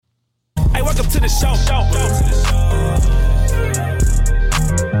welcome to the show.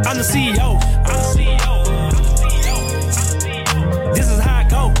 I'm the CEO. This is how I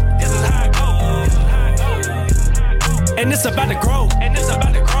go. And it's about to grow.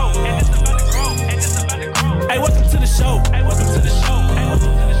 Hey, welcome to the show.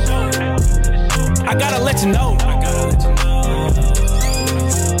 I gotta let you know.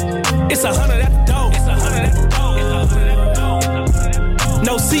 It's 100 at the door.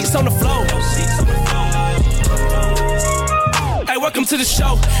 No seats on the floor. Hey, welcome to the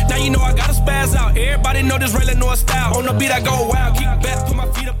show. Now you know I gotta spaz out. Everybody know this Ray North style. On the beat I go wild. Keep back, put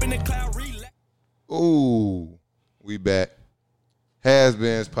my feet up in the cloud. Relax. Ooh, we back.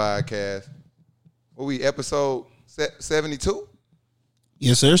 Has-Beens podcast. What we, episode 72?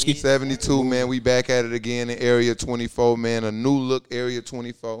 Yes, sir. 72, man. We back at it again in Area 24, man. A new look Area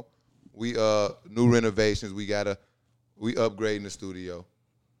 24. We new renovations. We upgrading the studio.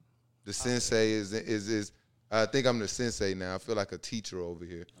 The sensei is I think I'm the sensei now. I feel like a teacher over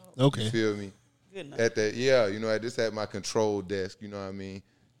here. Okay. You feel me? Good enough. At that, yeah, you know, I just at my control desk, you know what I mean?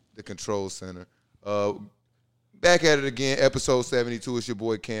 The control center. Back at it again, episode 72. It's your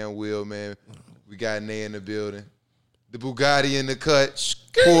boy Cam Will, man. We got Nay in the building. The Bugatti in the cut.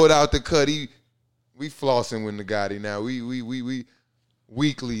 Pulled out the cut. We flossing with Bugatti now. We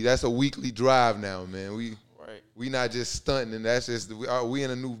weekly. That's a weekly drive now, man. We not just stunting, and that's just we in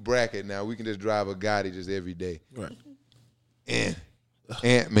a new bracket now. We can just drive a Gotti just every day. Right. And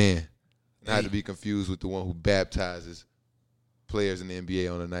Ant-Man, not to be confused with the one who baptizes players in the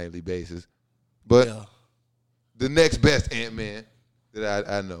NBA on a nightly basis. But the next best Ant-Man that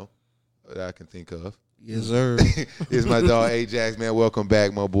I know, that I can think of. Yes, sir. is my dog Ajax, man. Welcome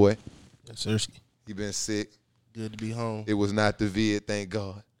back, my boy. Yes, sir. He been sick. Good to be home. It was not the vid, thank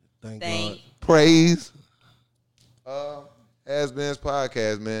God. Thank God. Praise. Has-Beens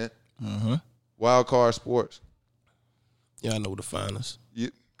podcast, man. Uh-huh. Wild Card Sports. Yeah, I know the finest.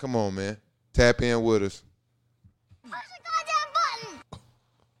 Come on, man. Tap in with us. Push the goddamn button.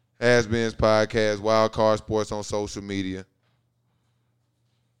 Has-Beens podcast, Wild Card Sports on social media.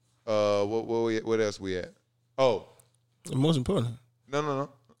 What else we at? Oh. The most important. No.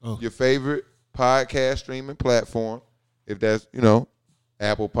 Oh. Your favorite podcast streaming platform. If that's,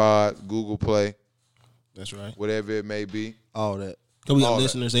 Apple Pods, Google Play. That's right. Whatever it may be. All that. Because we got All that.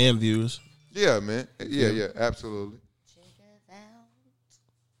 listeners and viewers. Yeah, man. Yeah, absolutely.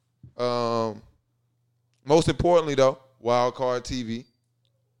 Most importantly, though, Wild Card TV.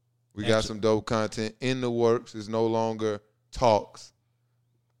 We got some dope content in the works. It's no longer talks.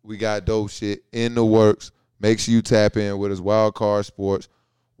 We got dope shit in the works. Make sure you tap in with us. Wild Card Sports,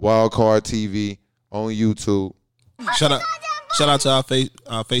 Wild Card TV on YouTube. Shout out to our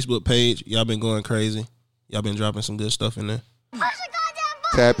Facebook page. Y'all been going crazy. Y'all been dropping some good stuff in there.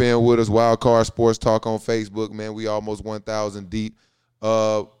 Tap in with us. Wild Card Sports Talk on Facebook, man. We almost 1,000 deep.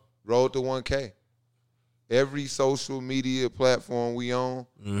 Road to 1K. Every social media platform we on,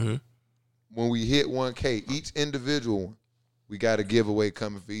 when we hit 1K, each individual one, we got a giveaway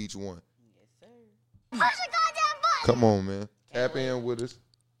coming for each one. Push the goddamn button. Come on, man. Tap in with us.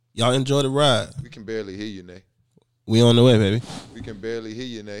 Y'all enjoy the ride. We can barely hear you, Nay. We on the way, baby. We can barely hear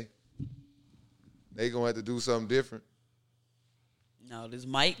you, Nay. They gonna have to do something different. No, this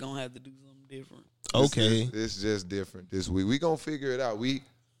mic gonna have to do something different. Okay. It's just different this week. We gonna figure it out. We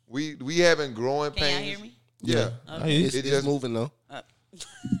having growing pains. Can y'all hear me? Yeah. Okay. It's just moving though.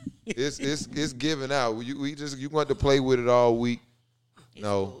 It's giving out. You want to play with it all week. It's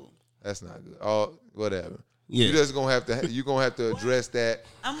No, cool. that's not good. All whatever. Yeah. You just gonna have to address that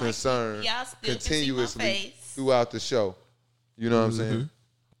I'm like, concern y'all still can see my continuously face. throughout the show. You know what I'm saying?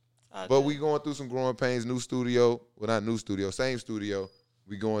 Okay. But we going through some growing pains. New studio. Well, not new studio. Same studio.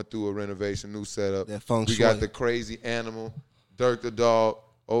 We going through a renovation, new setup. That feng We shui. got the crazy animal, Dirk the dog,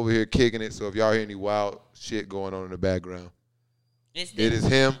 over here kicking it. So if y'all hear any wild shit going on in the background, It's it is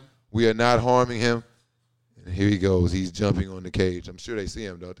him. We are not harming him. And here he goes. He's jumping on the cage. I'm sure they see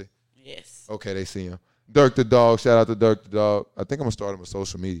him, don't they? Yes. Okay, they see him. Dirk the dog. Shout out to Dirk the dog. I think I'm going to start him on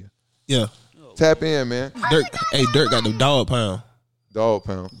social media. Yeah. Tap in, man. Dirk got the dog pound. Dog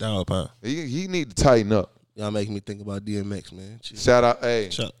pound. Dog pound. He need to tighten up. Y'all making me think about DMX, man. Jeez. Shout out, hey.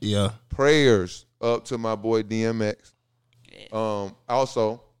 Yeah. Prayers up to my boy DMX. Yeah.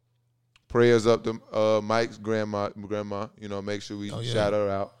 Also, prayers up to Mike's grandma. Make sure we shout her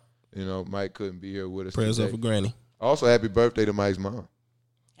out. Mike couldn't be here with us Prayers today. up for Granny. Also, happy birthday to Mike's mom.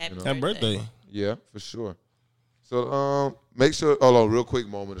 Happy birthday. Yeah, for sure. So make sure, hold on, real quick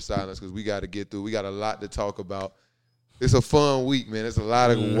moment of silence because we got to get through. We got a lot to talk about. It's a fun week, man. It's a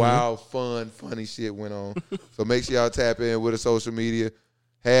lot of wild, funny shit went on. So make sure y'all tap in with the social media.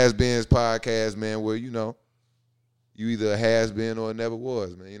 Has-Beens podcast, man, where, you know, you either a has-been or never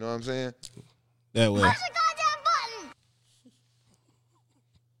was, man. You know what I'm saying? That way. Push the goddamn button.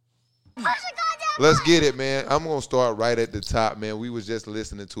 Push the goddamn Let's get it, man. I'm going to start right at the top, man. We was just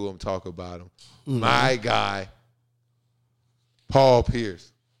listening to him talk about him. My guy, Paul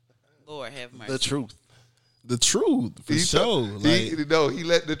Pierce. Lord have mercy. The truth. The truth, for sure. He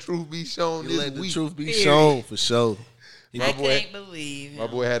let the truth be shown this Let the week. truth be Period. shown for sure. I boy- can't believe My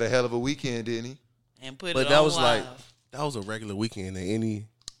him. boy had a hell of a weekend, didn't he? And put But it that on was live. that was a regular weekend that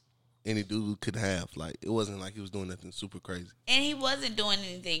any dude could have. Like, it wasn't like he was doing nothing super crazy. And he wasn't doing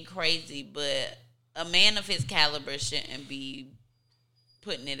anything crazy, but a man of his caliber shouldn't be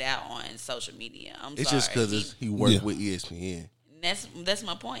putting it out on social media. I'm It's sorry. just because he worked Yeah. with ESPN. That's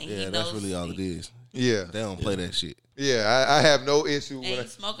my point. Yeah, he that's knows really all it is. Yeah. They don't play that shit. Yeah, I have no issue And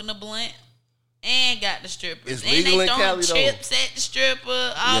with smoking a blunt and got the strippers. It's and legal they in throwing Cali, though. chips at the stripper.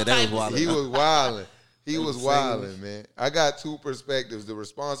 All Yeah, that was types wild. of He was wilding. He was insane. wilding, man. I got two perspectives. The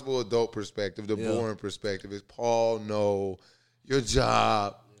responsible adult perspective, the Yeah. boring perspective is, Paul, no, your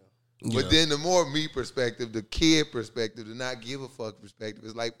job. Yeah. But then the more me perspective, the kid perspective, the not give a fuck perspective,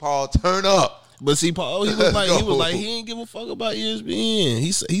 is like, Paul, turn up. But see, Paul, he was like, No. he ain't give a fuck about ESPN.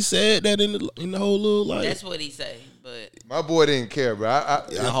 He said that in the whole little like That's what he say. But My boy didn't care, bro. I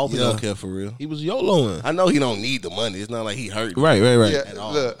hope he Yeah. don't care for real. he was YOLOing. I know he don't need the money. It's not like he hurt. Right. Yeah, at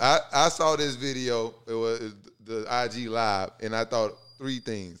all. look, I saw this video. It was the IG live, and I thought three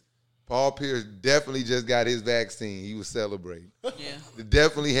things. Paul Pierce definitely just got his vaccine. He was celebrating.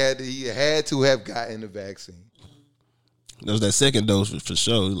 yeah, He had to have gotten the vaccine. That was that second dose for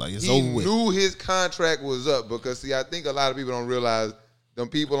sure. Like it's He over with. knew his contract was up because, see, I think a lot of people don't realize them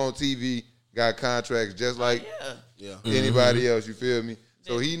people on TV got contracts just like yeah. Yeah. anybody else. You feel me?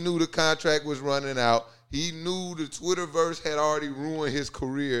 So he knew the contract was running out. He knew the Twitterverse had already ruined his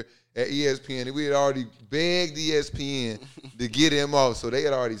career at ESPN. And we had already begged ESPN to get him off. So they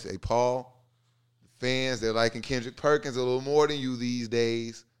had already said, Paul, the fans, they're liking Kendrick Perkins a little more than you these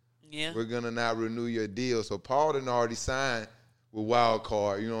days. Yeah. We're going to not renew your deal. So Paul didn't already sign with Wild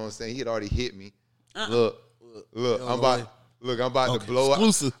Card. You know what I'm saying? He had already hit me. Look, I'm about to blow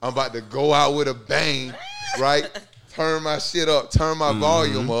exclusive. out. I'm about to go out with a bang, right? Turn my shit up, turn my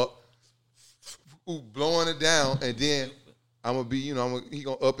volume up, blowing it down, and then I'm gonna be, he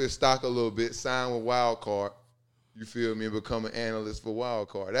gonna up his stock a little bit, sign with Wild Card. You feel me? And become an analyst for Wild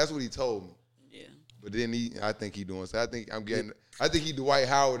Card. That's what he told me. Yeah. But then I think he doing so. I think he Dwight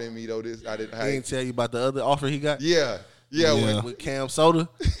Howard in me though. He didn't tell you about the other offer he got Yeah. Yeah. with Cam Soda.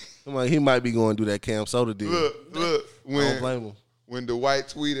 I'm like, he might be going to do that Cam Soda deal. Look, I don't blame him. when Dwight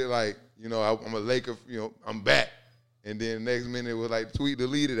tweeted like, I'm a Laker, I'm back. And then the next minute it was like tweet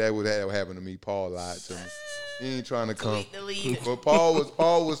deleted. That would happen to me. Paul lied to me. He ain't trying to come. Tweet deleted. But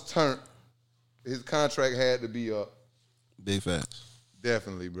Paul was turned. His contract had to be up. Big facts.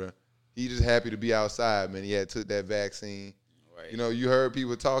 Definitely, bro. He just happy to be outside, man. He had took that vaccine. Right. You heard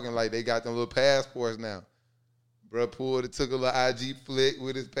people talking like they got them little passports now. Bro pulled it, took a little IG flick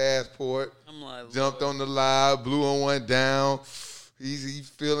with his passport. I'm like, Jumped Lord. on the live, blew on one down. He's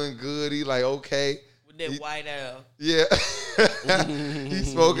feeling good. He like, okay. With that white out. Yeah.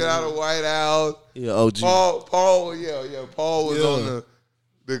 He's smoking out of White House. Yeah, OG. Paul, Paul was on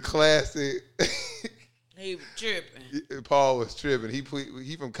the classic. He was tripping. Paul was tripping. He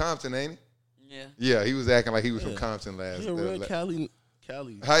from Compton, ain't he? Yeah. Yeah, he was acting like he was from Compton last. Yeah, real Cali.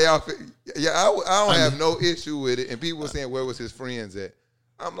 How y'all feel? Yeah, I don't have no issue with it. And people were saying, where was his friends at?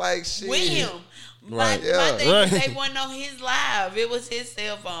 I'm like, shit. With him. Right. My Yeah. thing is Right. they wasn't on his live. It was his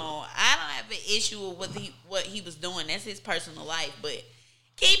cell phone. I don't have an issue with what he was doing. That's his personal life. But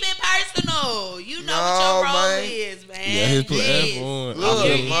keep it personal. You know what No, your role man. is, man. Yeah, his Yes. platform. Look,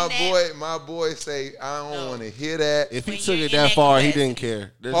 You're in that- my boy say, I don't No. want to hear that. If he When took you're it in that that far, he capacity. didn't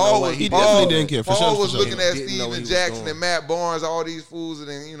care. There's Paul no way was, he Paul, definitely didn't care, for Paul sure, was for sure. looking at Didn't know what he Steven was Jackson doing. and Matt Barnes, all these fools, and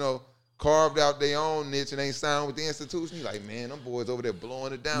then, carved out their own niche and ain't signed with the institution. He like, man, them boys over there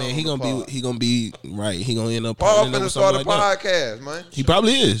blowing it down. Man, on he the gonna pod. be right. He gonna end up Paul partnering up finna with start a somebody like that. podcast, man. He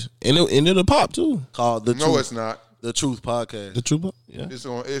probably is, and it'll pop too. Called the No, Truth. it's not. The Truth Podcast. The truth, yeah.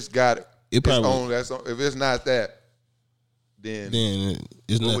 It's got it. It probably it's on. That's on. If it's not that, then Then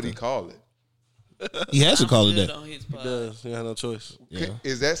it's what would he nothing. call it? He has to call it Good that. on his He pod. does. He has no choice. Yeah.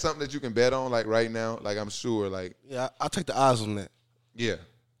 Is that something that you can bet on, like right now? Like I'm sure, like Yeah, I'll take the odds on that. yeah,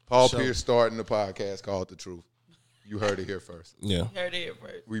 Paul Sure. Pierce starting the podcast called The Truth. You heard it here first. Yeah. Heard it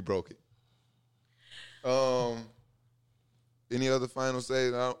first. We broke it. Any other final say?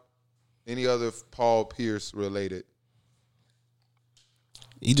 No? Any other Paul Pierce related?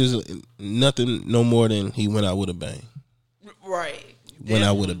 He just nothing no more than he went out with a bang. Right. Went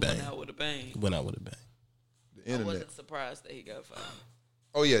out with a bang. Went out with a bang. Went out with a bang. The I internet. wasn't surprised that he got fired.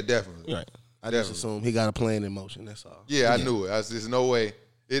 Oh yeah, definitely. Right. I just assumed he got a plan in motion. That's all. Yeah, I knew it. There's no way.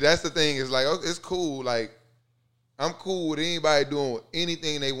 That's the thing. It's like it's cool. Like I'm cool with anybody doing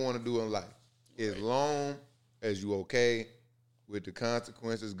anything they want to do in life, as long as you okay with the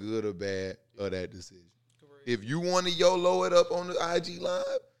consequences, good or bad, of that decision. Correct. If you want to YOLO it up on the IG live,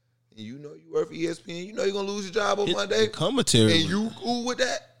 and you know you work for ESPN, you know you're gonna lose your job on Monday, The commentary. and you cool with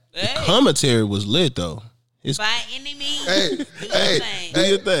that? Hey, commentary was lit though. It's by any means, Hey, do hey, your thing. do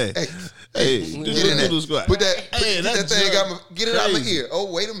your thing. Hey, Hey, get in there. do the squat. Put that, Hey, that that's thing. just Get it out my crazy. ear.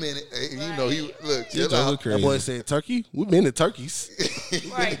 Oh, wait a minute. Hey, you know he look. You Chill talking out. crazy. That boy said turkey. We been to turkeys.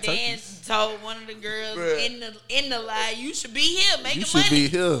 Right, Dan told one of the girls Bruh. in the lie, you should be here making You should money. be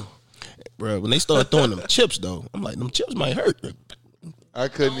here. Bro, when they started throwing them chips though, I'm like, them chips might hurt. I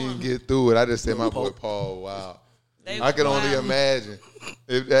couldn't even get through it. I just said my boy Paul. Wow. They I could only wild. imagine.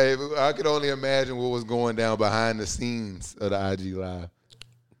 I could only imagine what was going down behind the scenes of the IG live.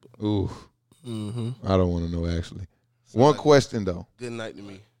 Ooh. I don't want to know actually. One question though: Good night to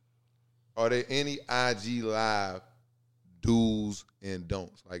me. are there any IG live do's and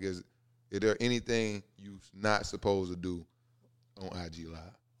don'ts? Like, is there anything you not supposed to do on IG live?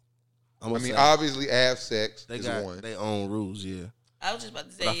 I mean, obviously, have sex they is got one. their own rules. Yeah. I was just about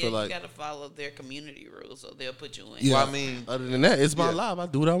to But I say, feel you like- got to follow their community rules, so they'll put you in. Yeah. Well, I mean, Other than that, it's my Yeah. live. I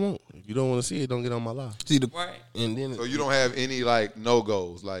do what I want. If you don't want to see it, don't get on my live. See the Right. and then so you don't have any like no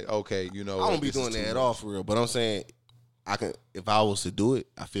goes. Like, okay, you know, I don't be this is doing too that at much. all for real. But I'm saying, I can. If I was to do it,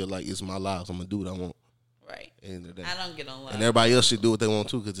 I feel like it's my live. So I'm gonna do what I want. Right. At the end of the day. I don't get on live. And everybody else should do what they want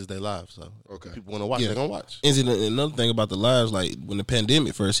to because it's their live. So Okay. if people want to watch, Yeah. they're gonna watch. and see, another thing about the lives, like when the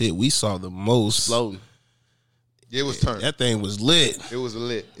pandemic first hit, we saw the most. Floating. It was turned. That thing was lit. It was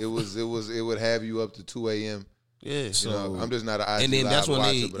lit. It would have you up to 2 a.m. Yeah. So You know, I'm just not an IG and then live that's when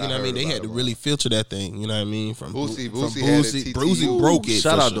watcher, they, you but know what I mean, they heard had about to it. really filter that thing. You know what I mean? From Boosie from had it, TT. Boosie broke it.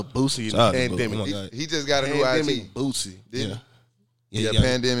 Shout for out sure. to Boosie Shout out to Boosie. Pandemic. Oh my God. He just got a new Pandemic IG. Boosie. Didn't Yeah. he? Yeah, Yeah,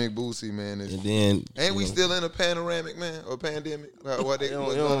 pandemic Boosie, man. and then Ain't we you know, still in a panoramic, man, or pandemic? What they It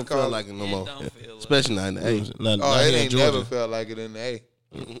what don't gonna feel call like it? it no It more. don't feel like Especially not in the A. not Oh, here it in ain't Georgia. never felt like it in the A.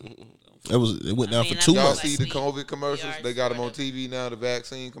 It went down I mean, for 2 I Y'all know months. see the Vaccine. COVID commercials? Yeah, They got them on sort of. TV now. The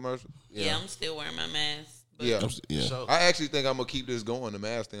vaccine commercials. Yeah, I'm still wearing my mask. But Yeah. Yeah. So, I actually think I'm gonna keep this going. The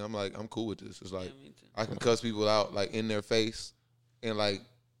mask thing. I'm like, I'm cool with this. It's like Yeah, me too. I can cuss people out like in their face, and like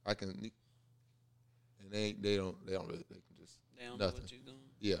I can, and they don't really they can just They don't know nothing. what you're doing.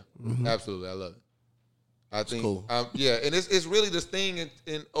 Yeah, absolutely. I love it. I think, cool. yeah, and it's really this thing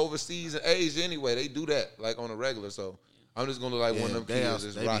in overseas and Asia anyway. They do that like on a regular. So I'm just gonna look like one of them they kids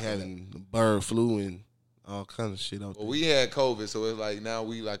that's be rocking that. having bird flu and all kinds of shit out Well, there. we had COVID, so it's like now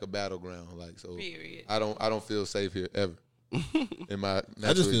we like a battleground. Like so, Period. I don't feel safe here ever. In my I just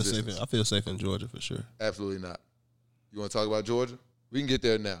natural feel existence. safe. I feel safe in Georgia for sure. Absolutely not. You want to talk about Georgia? We can get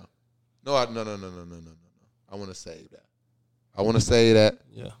there now. No. I want to save that. I want to say that.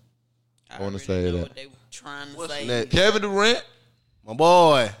 Yeah. I wanna already say know that. What they trying to What's say. next? Kevin Durant, My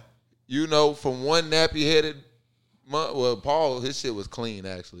boy. you know, from one nappy-headed, well, Paul, his shit was clean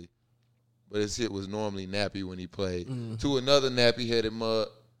actually, but his shit was normally nappy when he played. To another nappy-headed mud,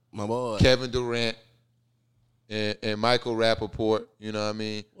 My boy. Kevin Durant and Michael Rappaport. You know what I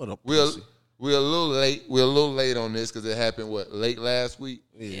mean? What a We're pussy. a little late. We're a little late on this because it happened late last week.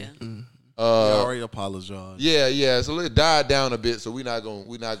 Yeah. He already apologized. Yeah. So it died down a bit. So we're not gonna.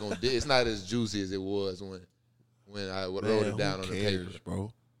 It's not as juicy as it was when I wrote Man, it down who on the cares, paper.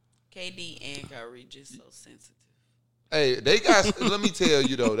 bro? KD and Kyrie just so sensitive. Hey, they got. Let me tell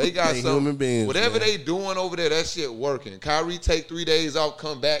you though, they got They some. human beings, Whatever man. they doing over there, that shit working. Kyrie take 3 days off,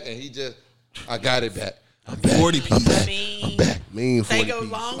 come back, and I got it back. I'm back. 40 people. I mean, Mean 40 take a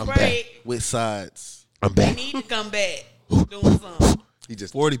piece. long I'm break. With sides. I'm They back. need to come back doing something. He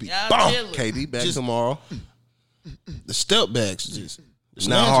just 40 people. Y'all Boom. chilling. KD back Just- tomorrow. The step backs just It's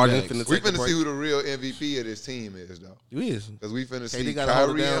not hard snatch to bags. We take a finna break. see who the real MVP of this team is though. You is. Because we finna see KD gotta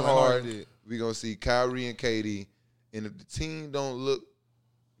hold it Kyrie down and like Harden Harden. did. We gonna see Kyrie and KD. And if the team don't look,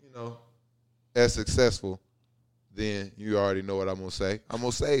 as successful, then you already know what I'm gonna say. I'm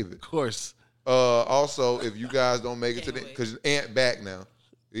gonna save it. Of course. Also, if you guys don't make it to the, Can't wait. because Ant back now.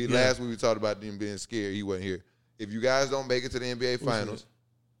 Last week we talked about him being scared. He wasn't here. If you guys don't make it to the NBA Finals,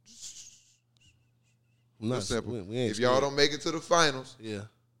 Not it's simple. we ain't If y'all scared. don't make it to the finals, Yeah.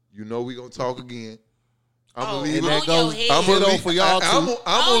 you know we gonna talk again. I'm Oh, gonna leave and it. that on goes- your head. I'm gonna Ditto leave for y'all too. I'm On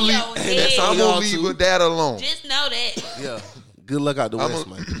gonna your leave. head. I'm Y'all gonna leave too. with that alone. Just know that. Yeah. Good luck out the I'm West, a-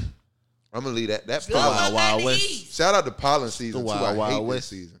 man. I'm gonna leave that. That Good pollen. luck Wild out the West. East. Shout out to pollen season The too. Wild I hate Wild this West.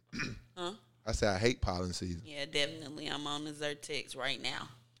 season. Huh? I said I hate pollen season. Yeah, definitely. I'm on the Zyrtex right now.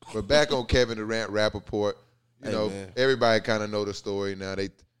 But back on Kevin Durant, Rappaport, you know, man. everybody kind of know the story now. They,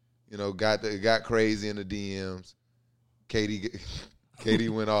 you know, got crazy in the DMs. Katie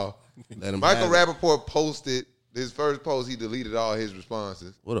went off. Let him Michael have it. Rappaport posted his first post. He deleted all his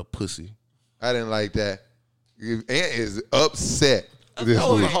responses. What a pussy. I didn't like that. Ant is upset this That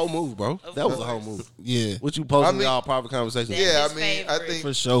was a week. whole move, bro. That was a whole move. Yeah, What you posting I mean- y'all private conversations? Yeah, His I mean, I favorite. think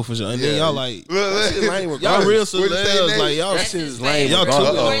for sure. And Yeah. then y'all like, That shit lame y'all regardless. real What'd you say, celebs. Nate? Like y'all, That shit is lame. y'all too in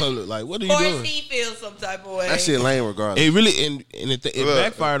regardless. the public. Like, what are Of you course doing? he feels some type of way. That shit lame regardless. It really and it Look,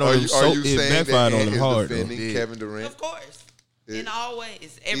 backfired on are him. you It saying backfired that on Ant him is hard. Though. defending Yeah. Kevin Durant? Of course. It- In all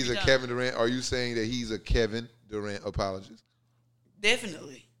ways. Every He's a time. Kevin Durant. Are you saying that he's a Kevin Durant apologist?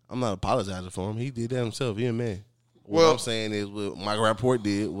 Definitely. I'm not apologizing for him. He did that himself. He a man. What Well- I'm saying is what Michael Rappaport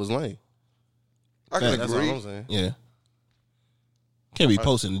did was lame. I can That's all agree. I'm saying. Yeah, can't be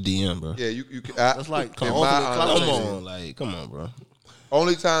posting the DM, bro. Yeah, you can. That's like in ultimate my clout Come honest chasing. opinion, on, like, come on, bro.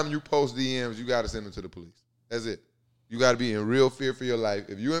 only time you post DMs, you got to send them to the police. That's it. You got to be in real fear for your life.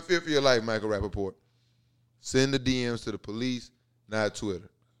 If you in fear for your life, Michael Rappaport, send the DMs to the police, not Twitter.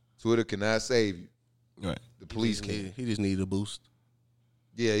 Twitter cannot save you. Right. The police Yeah, can. he just needed a boost.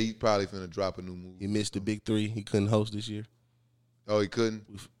 Yeah, he probably finna drop a new movie. He missed the big three. He couldn't host this year. Oh, he couldn't.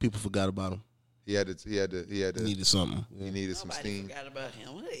 People forgot about him. He had to. Needed something. He needed some Nobody steam. forgot about him.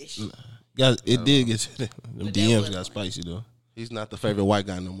 Hush. Guys, it did get them that DMs wasn't got like- spicy though. He's not the favorite white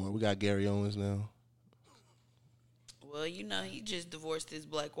guy no more. We got Gary Owens now. Well, you know, he just divorced his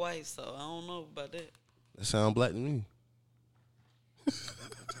black wife, so I don't know about that. That sound black to me.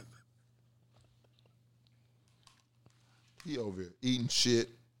 He over here eating shit.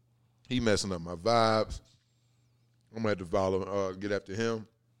 He messing up my vibes. I'm gonna have to follow. Get after him.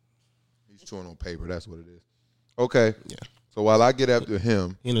 He's chewing on paper. That's what it is. Okay. Yeah. So while I get after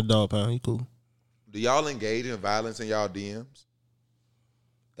him, He in a dog pound. He cool. do y'all engage in violence in y'all DMs?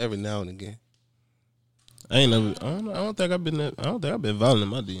 Every now and again. I ain't never. I don't think I've been. I don't think I've been violent in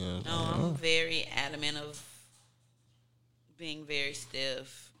my DMs. No, I'm very adamant of being very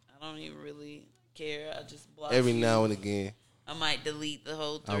stiff. I don't even really care. I just block Every you. now and again. I might delete the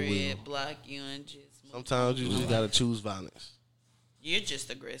whole I will. thread, block you, and just move Sometimes you on. just gotta choose violence. You're just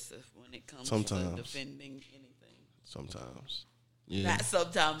aggressive when it comes Sometimes. to defending anything. Sometimes. Yeah. Not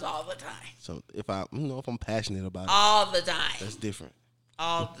sometimes, all the time. So if I'm passionate about it, All the time. that's different.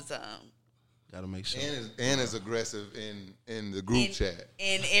 All the time. Gotta make sure. And is aggressive in the group chat.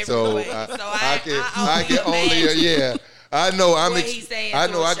 In every So way. I, So I can only only imagine yeah. I know I'm. what he's saying I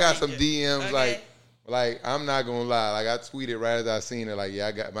to know a I got some stranger. DMs Okay. like I'm not gonna lie. Like I tweeted right as I seen it. Like yeah,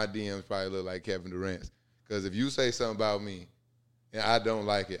 I got my DMs probably look like Kevin Durant's. Because if you say something about me and I don't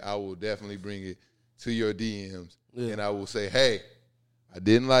like it, I will definitely bring it to your DMs Yeah. and I will say, hey, I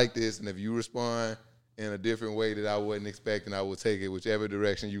didn't like this, and if you respond in a different way that I wasn't expecting, I will take it whichever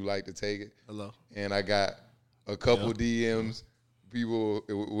direction you like to take it. Hello. And I got a couple DMs. People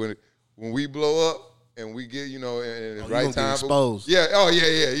when we blow up and we get in the you right gonna get time. exposed. Yeah. Oh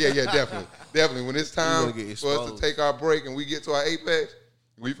yeah. Definitely. When it's time gonna get for us to exposed. take our break and we get to our apex,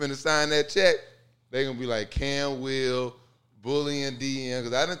 we finna sign that check. They gonna be like Cam Will bullying DM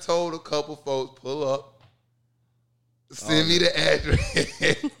because I done told a couple folks pull up, send me the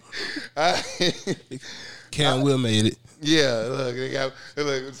address. Cam Will made it. Yeah, look, they got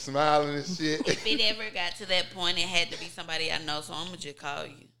smiling and shit. If it ever got to that point, it had to be somebody I know, so I'm going to just call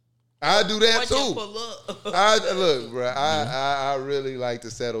you. I do that Or just too. pull up. Look, bro. I really like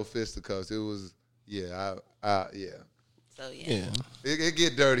to settle fisticuffs. It was yeah. So, Yeah. It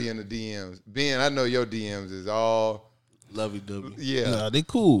get dirty in the DMs. Ben, I know your DMs is all Lovey-dovey. yeah. Nah, they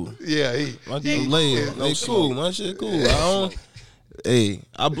cool. Yeah, My DM laid. They cool. My shit cool. I don't. Hey,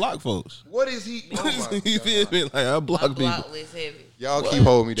 I block folks. what is he? Oh my You feel God. me? Like I my block people. block list heavy. Y'all keep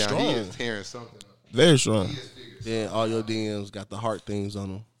holding me down. Strong. He is tearing something up. Very strong. Then all your DMs got the heart things on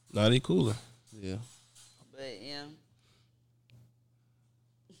them. Nah, they cooler. Yeah. But, yeah.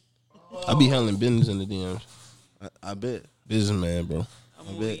 I be handling business in the DMs. I bet. Businessman, bro. I'm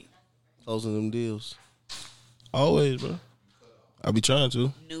I bet. weak. Closing them deals. Always, bro. I be trying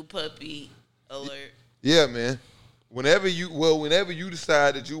to. New puppy alert. Yeah, man. Whenever you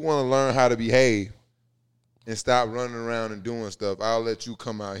decide that you want to learn how to behave and stop running around and doing stuff, I'll let you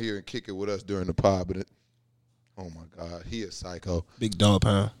come out here and kick it with us during the pod. But oh my God, he is psycho. Big dog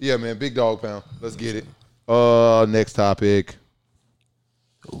pound. Yeah, man, big dog pound. Let's get it. Next topic.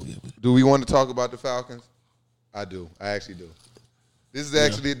 Oh, yeah. Do we want to talk about the Falcons? I do. I actually do. This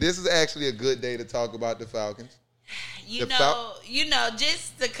is actually a good day to talk about the Falcons. You The know,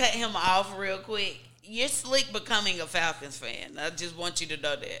 just to cut him off real quick, You're slick becoming a Falcons fan. I just want you to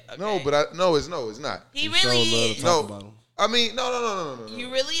know that. Okay? No, but it's not. he So really love is. to talk about him. I mean, no.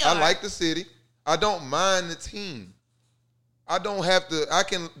 You really are. I like the city. I don't mind the team. I don't have to. I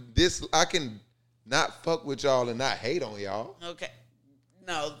can not fuck with y'all and not hate on y'all. Okay.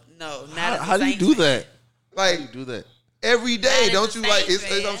 No, not How do you do that? Like How do you do that? every day, Not as don't a you like? Saints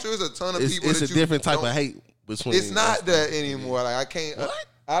I'm fan. sure there's a ton of It's, people. it's that a you different type don't- of hate between. It's not that anymore. Like I can't.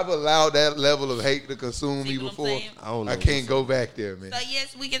 I've allowed that level of hate to consume See me what I'm before. saying? I don't know. I can't go back there, man. So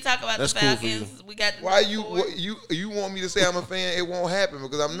yes, we can talk about That's the cool for you. Falcons. We got the Why number four. you want me to say I'm a fan? It won't happen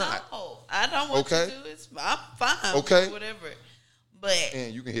because I'm not. No, I don't want Okay. you to. I'm fine. Okay. Whatever. But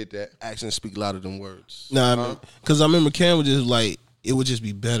And you can hit that. Actions speak louder than words. Nah, because I remember Cam was just like, it would just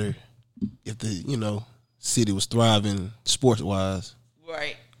be better if the city was thriving sports wise.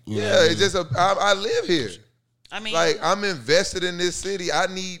 right. Yeah, it's just I live here. I mean, Like I'm invested in this city. I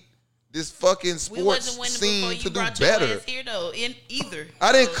need this fucking we wasn't sports winning before scene you to do brought your better. ass here though. In either.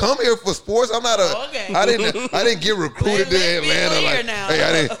 I didn't come here for sports. I'm not a. Oh, okay. I didn't get recruited to Let's be Atlanta. clear Like,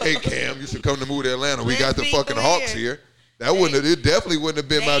 now. hey, Cam, you should come to move to Atlanta. We Let's got the be fucking clear. Hawks here. That wouldn't. It definitely wouldn't have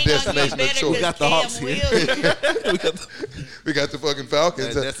been They my ain't gonna destination get of better choice. 'cause got the Cam Hawks here. will. We got the fucking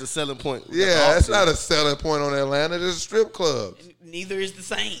Falcons. That's the selling point. Yeah, that's not a selling point on Atlanta. There's strip clubs. Neither is the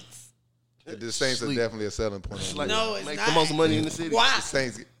Saints. The Saints are Sleep. definitely a selling point. On Like, Atlanta. No, it's make not. the most money in the city. Why? The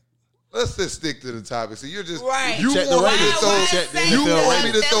Saints. Let's just stick to the topic. So you're just Right. you Check the want me to ratings. throw Check the you NFL want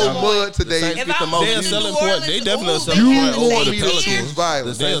me to ratings. throw mud The today. Saints If get the I most was They a in views. selling New point. Orleans, They definitely a ooh, selling they You point have over want the me to Pelicans. choose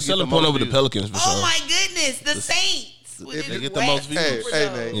violence. They a Saints get selling the point most over the views. Pelicans for Oh sure. my goodness, the Saints. with They his get the most whack views.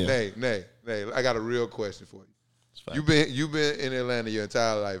 Hey, Superdome. Nay. I got a real question for fine. you. You've been in Atlanta your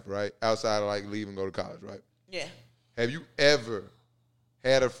entire life, right? Outside of like leaving, go to college, right? Yeah. Have you ever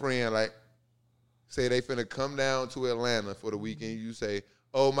had a friend like say they finna come down to Atlanta for the weekend? You say,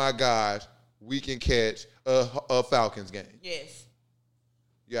 "Oh my gosh, we can catch a Falcons game." Yes.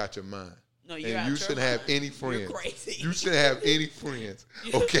 You out your mind. No, you're And out you your shouldn't have mind. any friends. You're crazy. You shouldn't have any friends.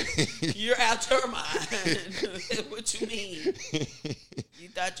 Okay. You're out your mind. What you mean? You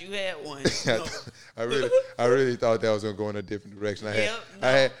thought you had one. No. I really thought that was gonna go in a different direction. Yep,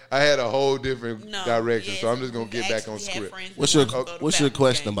 no. I had a whole different No, direction, yes, so I'm just gonna we get back on actually had script. friends What's that your wanted to go to What's your Falcons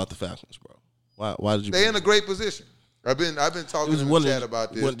question games. about the Falcons, bro? Why did you? They in a great position. I've been talking Just to the wondering, chat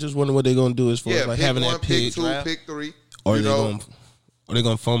about this. just wondering what they're gonna do as far as like pick having one, that pick pick, two, draft. pick three. or you know, they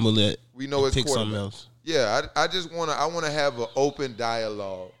gonna fumble it. we know it's pick something quarterback. else. Yeah, I just wanna have an open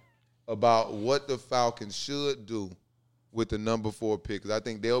dialogue about what the Falcons should do with the number 4 pick. 'Cause I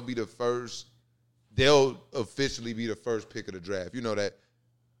think they'll be the first. They'll officially be the first pick of the draft. You know that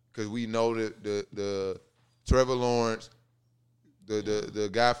because we know that the Trevor Lawrence, the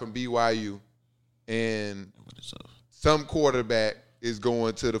guy from BYU, and some quarterback is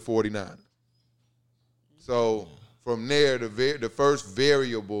going to the 49ers. So from there, the first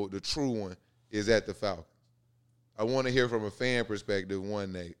variable, the true one, is at the Falcons. I want to hear from a fan perspective,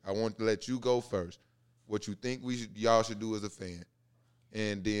 Nate. I want to let you go first. What you think y'all should do as a fan,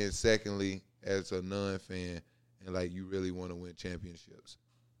 and then secondly, as a non-fan, and like you really want to win championships,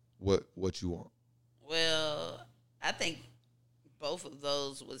 what you want? Well, I think both of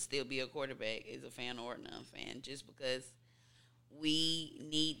those would still be a quarterback as a fan or a non-fan, just because we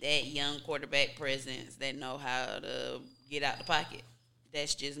need that young quarterback presence that know how to get out the pocket.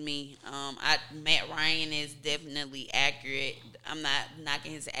 That's just me. Matt Ryan is definitely accurate. I'm not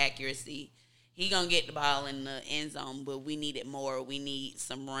knocking his accuracy. He gonna get the ball in the end zone, but we need it more. We need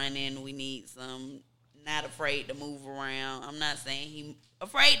some running. We need some not afraid to move around. I'm not saying he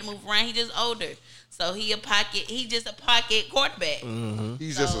afraid to move around. He just older, so he just a pocket quarterback.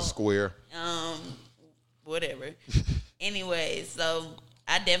 He's just a square. Whatever. Anyway, so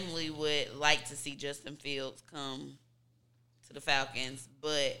I definitely would like to see Justin Fields come to the Falcons,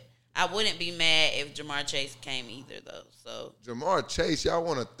 but I wouldn't be mad if Jamar Chase came either, though. So Jamar Chase, y'all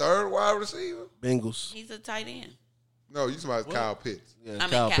want a third wide receiver? Bengals. he's a tight end. No, you talking about Kyle Pitts. Yeah, I mean,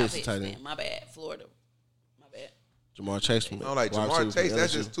 Kyle Pitts is Pitts, tight man. end. My bad. Florida. My bad. Jamar Chase from I'm like wide Jamar receiver Chase. from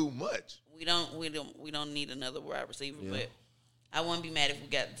That's LSU. just too much. We don't need another wide receiver, but I wouldn't be mad if we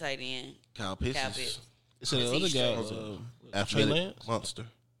got the tight end. Kyle Pitts. Kyle is Pitts. It's the other He's guy, strong. Trey athletic Lance. monster.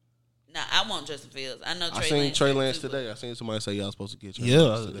 No, I want Justin Fields. I know I Trey seen Lance. Trey too, Lance but today. I seen somebody say y'all supposed to get Trey Yeah,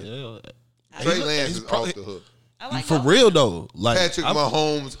 Lance today. yeah. Trey Lance he's is probably- off the hook. I like For both. real though, like Patrick I'm-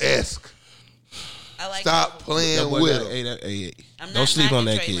 Mahomes-esque. I like Stop both. playing that boy with got him. I'm not Don't sleep on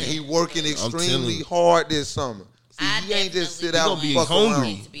knocking that Trey kid. Lance. He working telling extremely you. hard this summer. See, I he ain't just sit definitely out gonna and be fuck hungry.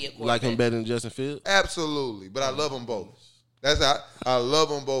 around. To be a You like him quarterback. better than Justin Fields? Absolutely, but I love them both. I love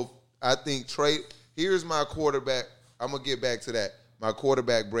them both. I think Trey. Here's my quarterback. I'm gonna get back to that. My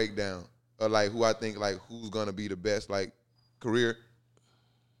quarterback breakdown. like who I think like who's gonna be the best like career.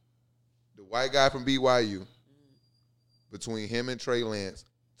 The white guy from BYU, between him and Trey Lance,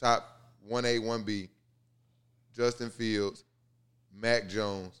 top 1A, 1B, Justin Fields, Mac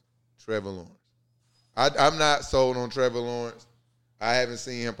Jones, Trevor Lawrence. I'm not sold on Trevor Lawrence. I haven't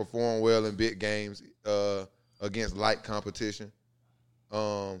seen him perform well in big games against light competition.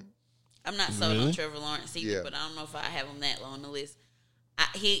 I'm not sold on Trevor Lawrence either, but I don't know if I have him that low on the list.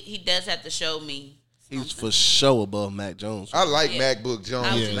 He does have to show me. He's for sure above Mac Jones. I like MacBook Jones.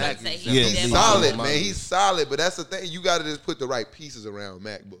 I was man. about to say He's solid, man. He's solid, but that's the thing. You got to just put the right pieces around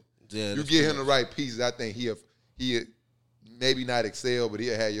MacBook. Yeah, you get him the right pieces, I think he'll maybe not excel, but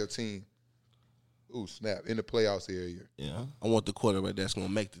he'll have your team. Ooh, snap. In the playoffs here. Yeah. I want the quarterback that's going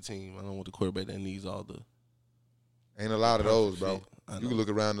to make the team. I don't want the quarterback that needs all the... Ain't a lot of those, bro. You can look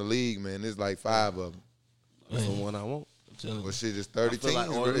around the league, man. There's like 5 of them. That's the one I want. Well, shit, it's 30 teams. Like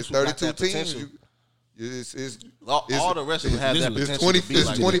It's 32 teams. All the rest of them have that potential to be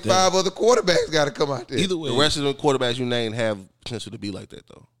like 25 other quarterbacks got to come out there. Either way. The rest of the quarterbacks you named have potential to be like that,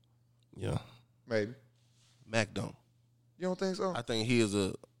 though. Yeah. Maybe. Mac don't. You don't think so? I think he is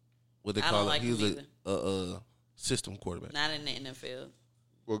a, what they I call don't it, like he's him a system quarterback. Not in the NFL.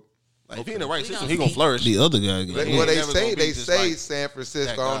 Well, Like, if he in the right We system, don't he going to see- flourish. The other guy. well, they never gonna be say just like San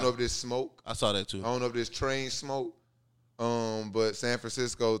Francisco. that I don't guy. know if this smoke. I saw that, too. I don't know if this train smoke. But San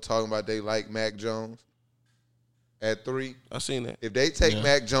Francisco talking about they like Mac Jones at 3. I seen that. If they take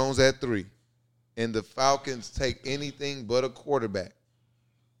Mac Jones at 3 and the Falcons take anything but a quarterback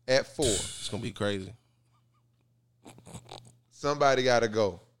at 4, It's going to be crazy. somebody got to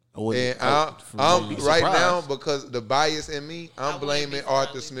go. I wouldn't- And I'm be right now, surprised. because the bias in me, I'm wouldn't be blaming surprised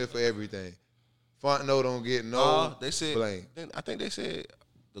Arthur if Smith for everything. Fontenot don't get no They said, blame. I think they said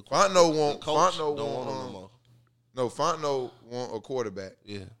the Fontenot want coach Fontenot don't want him no want more. no Fontenot want a quarterback,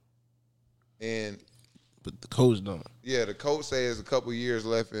 Yeah. and But the coach don't. yeah, the coach says a couple years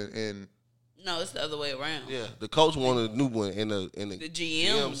left, and No, it's the other way around. Yeah. The coach wanted a new one in the The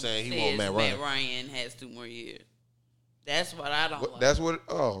GM saying he says want Matt Ryan. has 2 more years. That's what I don't like. that's what.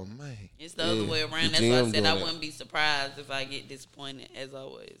 Oh man, It's the other way around. the That's why I GM said doing I that. wouldn't be surprised if I get disappointed, as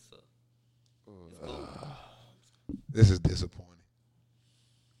always. So. this is disappointing.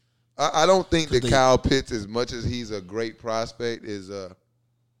 I don't think that Kyle Pitts, as much as he's a great prospect, is a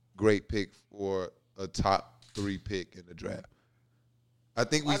great pick for a top 3 pick in the draft. I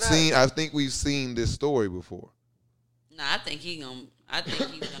think we've seen this story before. No, I think he's gonna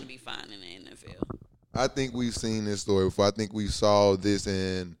be fine in the NFL. I think we've seen this story before. I think we saw this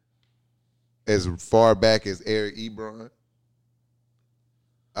in as far back as Eric Ebron.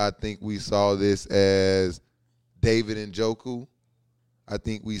 I think we saw this as David Njoku. I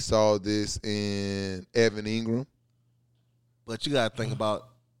think we saw this in Evan Ingram. But you got to think about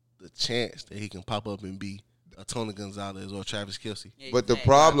the chance that he can pop up and be a Tony Gonzalez or Travis Kelce. But the Exactly.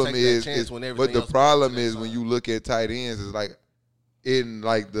 problem Take that is, chance when but everything the else problem goes to is that when side. you look at tight ends, it's like in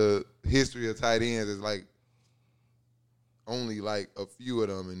like the history of tight ends, it's like only like a few of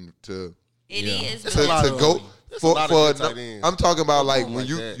them, and to It is. It's to, a lot to of- go there's for a lot of for good tight ends. I'm talking about like Something when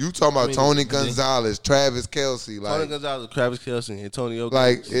like that. you talking about Tony but Gonzalez, Travis Kelce, Tony like Gonzalez, Travis Kelce, Antonio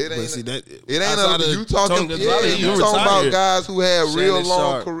like Gates. it But ain't. see that It ain't outside a, of you talking. Tony Gonzalez, Yeah, you he talking about retired. guys who had real Shannon long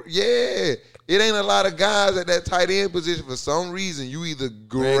Sharp. career. Yeah, it ain't a lot of guys at that tight end position. For some reason, you either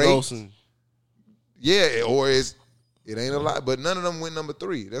Greg great, Olsen. yeah, or it ain't a lot. But none of them went number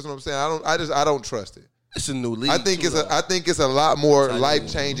 3. That's what I'm saying. I don't trust it. It's a new league. I think too, it's a lot more Tight end.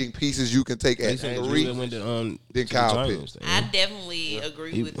 life changing pieces you can take They at said the 3 dude that went to than the Kyle Giants, Pitts. I definitely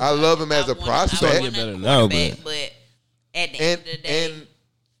agree with. I love him as a I want prospect. a Get better now, quarterback, but at the end of the day, And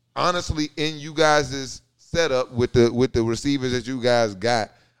honestly, in you guys' setup with the receivers that you guys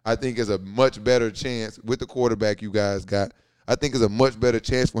got, I think is a much better chance with the quarterback you guys got. I think is a much better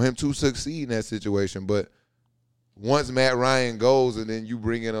chance for him to succeed in that situation. But once Matt Ryan goes and then you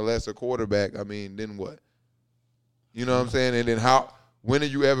bring in a lesser quarterback, I mean, then what? You know what I'm saying? And then when are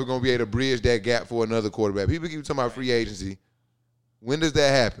you ever going to be able to bridge that gap for another quarterback? People keep talking about free agency. When does that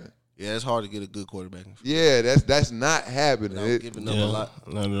happen? Yeah, it's hard to get a good quarterback. Yeah, that's not happening. Without giving up a Yeah,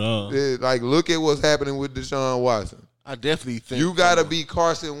 lot. not at all. Like, look at what's happening with Deshaun Watson. I definitely think You got to be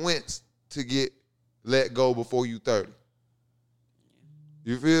Carson Wentz to get let go before you 30.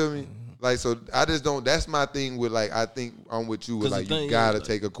 You feel me? Like, so I just don't. That's my thing with, like, I think I'm with you with, 'Cause the like, thing you is, got to like,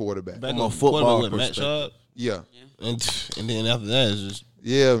 take a quarterback. Back From a on football quarterback with Matt perspective. Schaub, Yeah. and then after that it's just.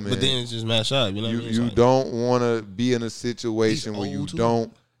 Yeah, man. But then it's just Matt Schaub. You know what I mean? It's you like, don't want to be in a situation He's where you old, too.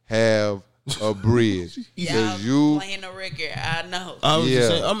 don't have a bridge. y'all Because you, playing the record. I know. I was Yeah. just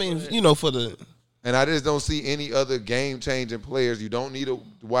saying. I mean, you know, for the And I just don't see any other game-changing players. You don't need a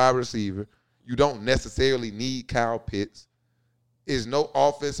wide receiver. You don't necessarily need Kyle Pitts. There's no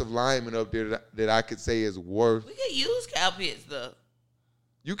offensive lineman up there that I could say is worth. We could use Kyle Pitts though.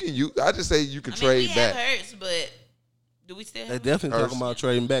 You can use. I just say you can We trade have back. Hurts, but do we still They have? definitely Hurts. talking about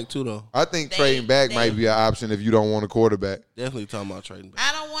trading back too, though. I think They- trading back they- might be an option if you don't want a quarterback. Definitely talking about trading back.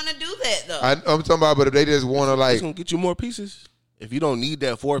 I don't want to do that though. I'm talking about, but if they just want to It's like, gonna get you more pieces. If you don't need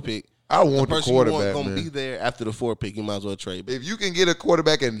that 4 pick, I want the person you want quarterback, gonna man. be there after the 4 pick. You might as well trade back. If you can get a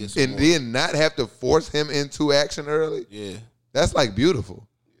quarterback and Get some more. then not have to force him into action early, Yeah, that's like beautiful.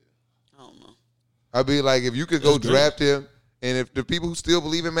 I don't know. I'd be like, if you could go That's great. draft him, and if the people who still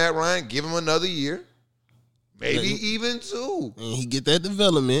believe in Matt Ryan, give him another year, maybe Yeah. even 2. And he get that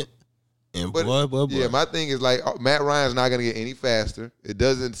development. And But boy. yeah, my thing is like Matt Ryan's not going to get any faster. It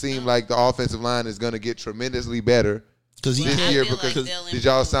doesn't seem like the offensive line is going to get tremendously better Because he this I year feel like because they'll did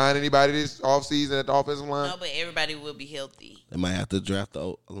y'all improve. sign anybody this offseason at the offensive line? No, but everybody will be healthy. they might have to draft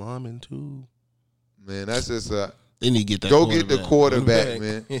the lineman too. Man, that's just they need to get that. Go get the quarterback,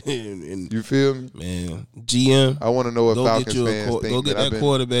 man. and You feel me? man, GM. I want to know what Go Falcons get you fans think. go get I've that been-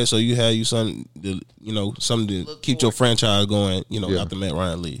 quarterback so you have you something to, something to Look keep your forward. franchise going. Yeah. After Matt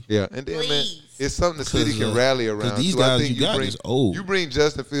Ryan leave. Yeah, and then man, Please. it's something the city 'Cause, can rally 'cause around. these So I guys think you got bring, is old. You bring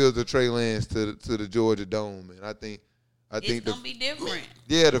Justin Fields or Trey Lance to the Georgia Dome, man. I think It's the gonna be different.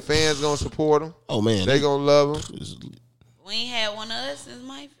 the fans gonna support him. Oh man, They gonna love him. We ain't had one of us since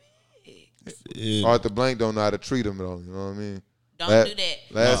Mike Vick. Arthur Blank don't know how to treat him though. You know what I mean? Don't La- do that.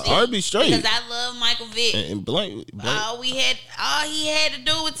 last- See, Arby straight. Because I love Michael Vick. and blank. All he had to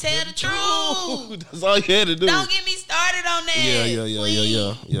do was tell the truth. That's all you had to do. Don't get me started on that.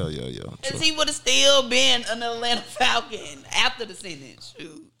 Yeah. Because he would have still been an Atlanta Falcon after the sentence.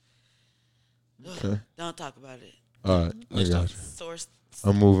 Shoot. Okay. Don't talk about it. All right, I got you. Source.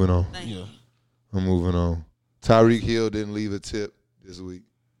 I'm moving on. Thank Yeah. you. I'm moving on. Tyreek Hill didn't leave a tip this week.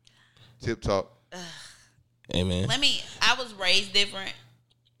 Tip talk. Hey man. I was raised different.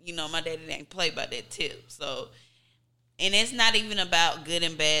 My daddy didn't play by that tip. So, and it's not even about good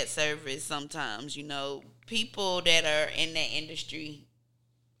and bad service sometimes. People that are in that industry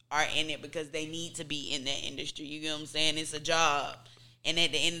are in it because they need to be in that industry. You get what I'm saying? It's a job. And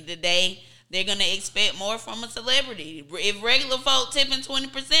at the end of the day, they're going to expect more from a celebrity. If regular folk tipping 20%,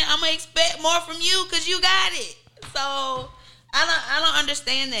 I'm going to expect more from you because you got it. So, I don't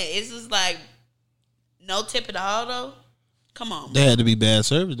understand that. It's just like, no tip at all, though. Come on. That had to be bad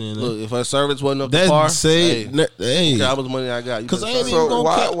service then. Look, if her service wasn't up to par, That's say hey, hey. how much money I got? You 'Cause better I ain't serve. even So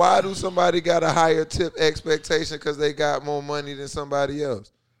gonna why do somebody got a higher tip expectation because they got more money than somebody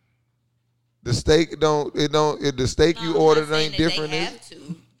else? The steak the steak No, you I'm not ordered saying ain't that they different. Is have it? to.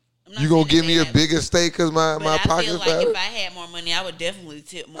 I'm not You gonna saying give that me they a have bigger to. steak because my But I pocket feel like fatter? if I had more money, I would definitely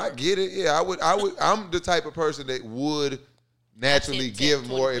tip more. I get it. Yeah, I would. I'm the type of person that would naturally Tip give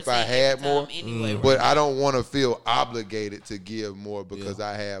more if I 20% had every more. time anyway, But I don't want to feel obligated to give more because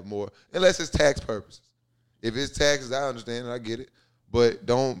I have more, unless it's tax purposes. If it's taxes, I understand it. I get it. But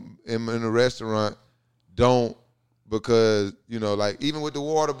don't in a restaurant. Don't because like even with the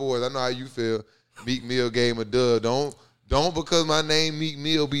water boys, I know how you feel. Meek Mill gave him a dub. Don't because my name Meek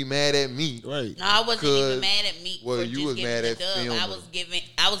Mill be mad at me. Right. No, I wasn't even 'Cause- mad at Meek well, for you just was giving mad the at dub. filming.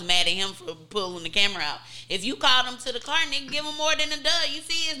 I was mad at him for pulling the camera out. If you called him to the car, nigga, give him more than a dub. You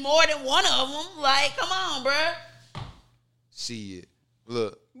see, it's more than one of them. Like, come on, bruh. Shit.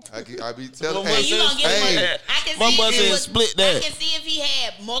 Look, I be telling. Well, And you gonna give him hey, I can My see boy if said it was, split that. I can see if he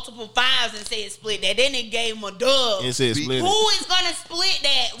had multiple fives and said split that. Then it gave him a dub. And said Be- split Who it. is gonna split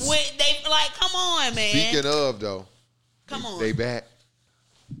that? With they like, come on, man. Speaking of though, Come on. they back.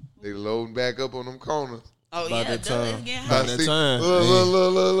 They loading back up on them corners. Oh About yeah, that dub time. is getting About hot. that see- time. Look, Hey.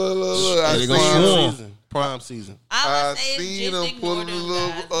 look. I They gonna seen swarm. him. Season, prime season. I I would say it's seen just him ignore pulling the them little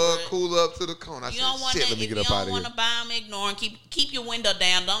guys, but cooler up to the corner. I you said, don't want shit, to. let me If get you up don't out of want here. to buy them, ignore them. Keep your window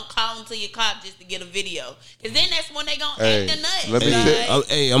down. Don't call them to your cop just to get a video, because then that's when they gonna Hey, act the nuts. let me Like, tell-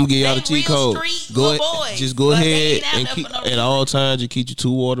 Hey, I'm gonna give y'all the They cheat real code. street Go little ahead, boys, just go but they ahead ain't out and there keep for no at reason. all times. You keep your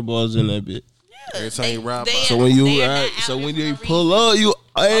 2 water bottles in that bit. Every time you ride by. So when you they are ride, not out so there when for you no pull reason. up, you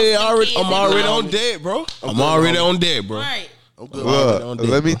hey, Most of them kids I'm is already grown. on deck, bro. I'm good, already homie. on deck, bro. Right. I'm good. Already on Look, deck,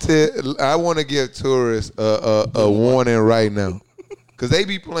 let me bro. tell. I want to give tourists a warning right now, because they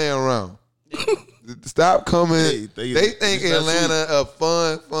be playing around. Stop coming. Hey, they think it's not Atlanta a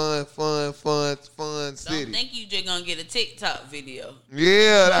fun Don't city. think you just gonna get a TikTok video.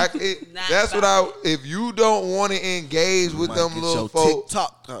 Yeah, Not that's what I. If you don't want to engage with Might them get little your folks,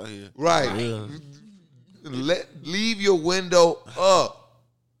 TikTok out here. right? Leave your window up.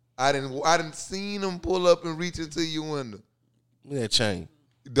 I didn't seen them pull up and reach into your window. Look at that chain.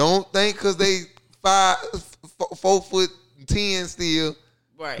 Don't think because they 4'10" still.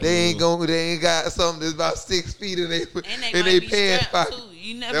 Right. They ain't got something that's about 6 feet and they and they pants strapped, 5. too.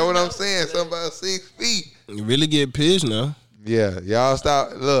 You never That's what know. I'm saying. Something about 6 feet. You really get pissed now. Yeah, y'all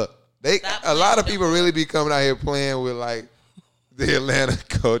stop. Look, Stop a lot of playing people with really be coming out here playing with like the Atlanta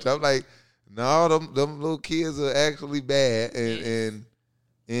coach. I'm like, no, them little kids are actually bad and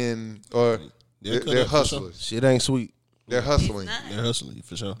or they're hustlers. Shit ain't sweet. They're hustling. They're hustling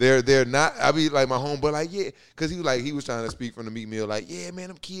for sure. They're not. I be like my homeboy, like, yeah, because he was trying to speak from the meat meal, like, yeah, man,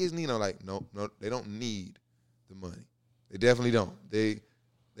 them kids need. I'm like, no, they don't need the money. They definitely don't. They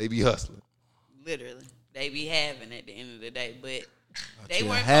be hustling. Literally, they be having at the end of the day, but they you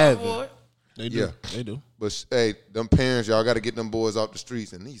work having. hard for it. They do. Yeah. They do. But hey, them parents, y'all got to get them boys off the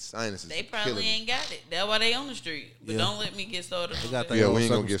streets, and these sinuses. They are probably killing me. ain't got it. That's why they on the street. But Yeah. don't let me get started on got that. that. Yeah, Own we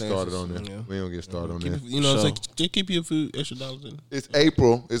ain't gonna get started circumstances. on that. Yeah. We ain't gonna get started on Keep that. it, you know, Sure. it's like, just keep your few extra dollars in. It's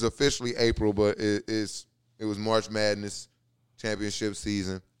April. It's officially April, but it was March Madness championship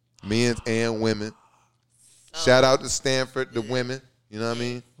season, men's and women. Shout out to Stanford, the women. You know what I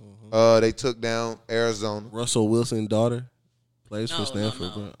mean? They took down Arizona. Russell Wilson's daughter plays No, for Stanford. no.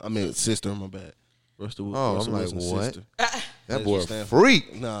 Bro. I mean, sister. My bad. Russell Oh, Russell I'm like, Wilson's what? sister. That Plays boy for a Stanford.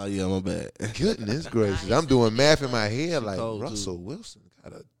 freak. Nah, yeah, my bad. Goodness gracious. I'm doing math in my head like cold, too. Russell Wilson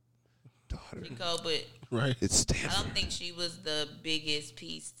got a daughter. Nicole, but Right. It's I Stanford. don't think she was the biggest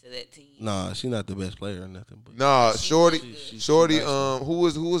piece to that team. Nah, she not the best player or nothing. But Nah, She Shorty, was good. Shorty, who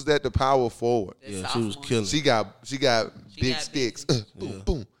was that? The power forward. The yeah, she was sophomore. killing. She got big got big sticks. Boom,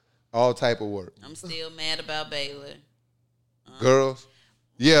 boom. All type of work. I'm still mad about Baylor. Girls.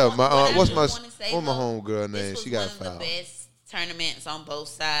 Yeah, What my I what's just my wanna say, what's my though, homegirl This name? was She got one of the fouled. best tournaments on both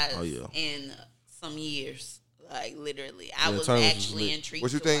sides Oh, yeah. in some years. Like literally, I Yeah, was tournaments was actually lit. intrigued.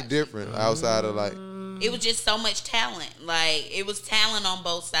 What you to think watch different outside of like? It was just so much talent. Like it was talent on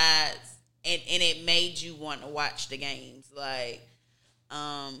both sides, and it made you want to watch the games. Like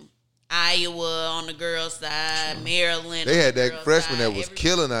Iowa on the girls' side, Maryland. They on had the that girls' freshman side. that was Every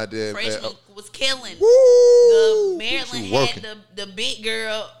killing out there. Freshman was killing. Woo! The Maryland She working. had the big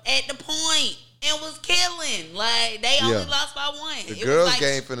girl at the point and was killing. Like they only Yeah. lost by one. The It was girls' like-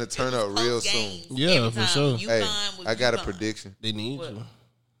 game finna it turn was up real close games Yeah, every for time. sure. UConn Hey, was I got a UConn. prediction. They need What? to.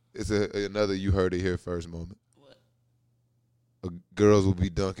 It's another you heard it here first moment. What? Girls will be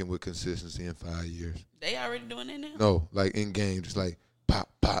dunking with consistency in 5 years. They already doing that now. No, like in game, just like pop,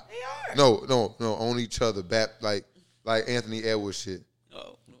 pop. They are. No, on each other. Like Anthony Edwards shit.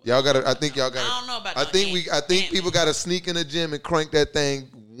 Oh. Y'all gotta. I think y'all gotta. I don't know about I no think Anthony. people gotta sneak in the gym and crank that thing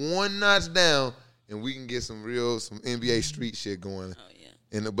one notch down, and we can get some NBA street shit going. Oh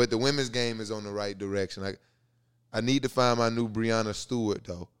yeah. But the women's game is on the right direction. I need to find my new Breanna Stewart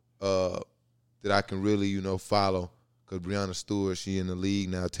though, that I can really follow. Cause Breanna Stewart, she in the league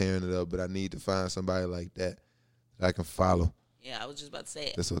now tearing it up. But I need to find somebody like that I can follow. Yeah, I was just about to say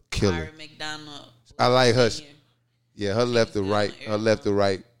it. That's a killer. Myron McDonald. I like her. Senior. Yeah, her left to was right, good her on left to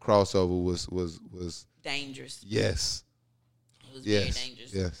right crossover was Dangerous. yes, It was very yes,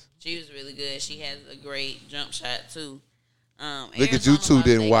 dangerous. yes. She was really good. She has a great jump shot too. Look at you two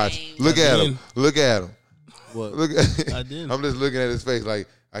didn't watch. Look at him. Look at him. What? Look at. I didn't. I'm just looking at his face like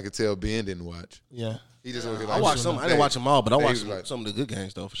I could tell Ben didn't watch. Yeah. He just looking I like watched some. I didn't watch them all, but I Hey, he watched was like- some of the good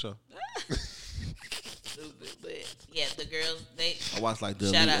games though for sure. Stupid, but yeah, the girls. They I watched like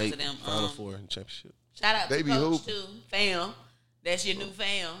the Shout Elite out to Eight, them. Final Four, and championship. shout out They to be Coach hooping. too, fam. That's your new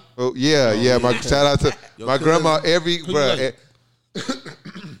fam. Oh yeah. My shout out to Your my cousin. grandma. like?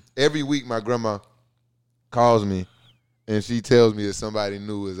 Every week my grandma calls me and she tells me that somebody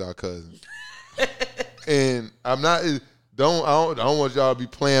new is our cousin. And I'm not. I don't want y'all to be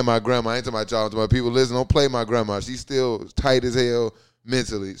playing my grandma. I ain't talking about y'all. I'm talking about people listen. Don't play my grandma. She's still tight as hell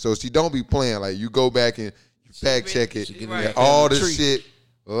mentally. So she don't be playing. Like you go back and you fact check it. she And right. all this Family shit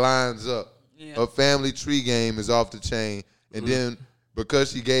lines up. Yeah. Her family tree game is off the chain. And then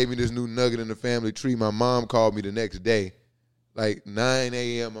because she gave me this new nugget in the family tree, my mom called me the next day. Like 9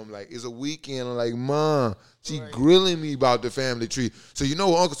 a.m. I'm like, it's a weekend. I'm like, Mom, she grilling me about the family tree. So you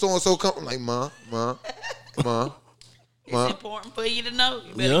know Uncle so-and-so come? I'm like, Mom. It's important for you to know.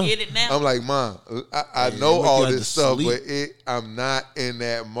 You better Yeah. get it now. I'm like, Mom, I know we all got this to stuff, sleep. but I'm not in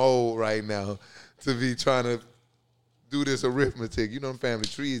that mode right now to be trying to do this arithmetic. You know, family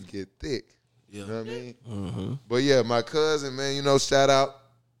trees get thick. Yeah. You know what I mean? Mm-hmm. But yeah, my cousin, man, shout out.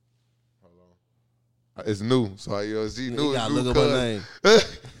 Hold on. It's new, so she You knew it's gotta new look up my cousin.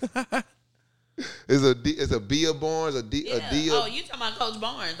 name. It's a Bia Barnes, a yeah. Dia. Oh, you talking about Coach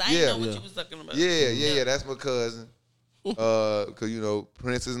Barnes? I Yeah. didn't know what Yeah. you was talking about. Yeah. That's my cousin. Cause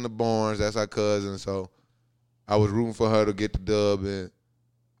Princess and the Barnes, that's our cousin. So I was rooting for her to get the dub, and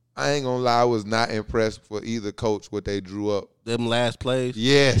I ain't gonna lie, I was not impressed for either coach what they drew up. Them last plays.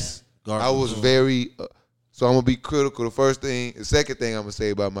 Yes, Garbage. I was very. So I'm gonna be critical. The second thing I'm gonna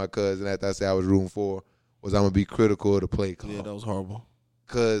say about my cousin after I say I was rooting for was I'm gonna be critical of the play call. Yeah, that was horrible.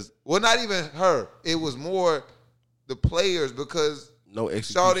 Cause not even her. It was more the players because No shot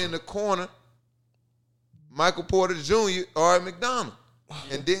execution. in the corner, Michael Porter Jr. or McDonald,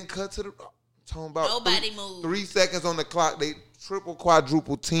 and didn't cut to the. Talking about Nobody moved. 3 seconds on the clock. They triple,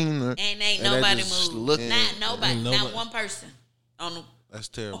 quadruple team. And ain't And they nobody just moved. looking. Not nobody. Ain't Not nobody. one person. On the, That's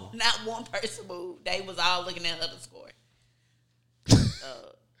terrible. not one person moved. They was all looking at her to score.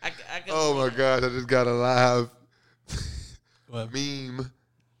 I couldn't Oh my believe it. gosh! I just got a live What? meme.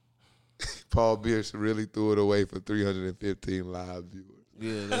 Paul Pierce really threw it away for 315 live viewers.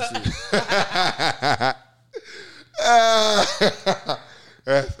 Yeah, that's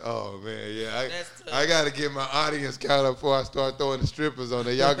it. Oh man, yeah. That's tough. I gotta get my audience count up before I start throwing the strippers on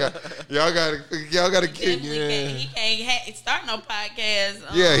there. Y'all gotta get. Definitely can't. He can't start no podcast.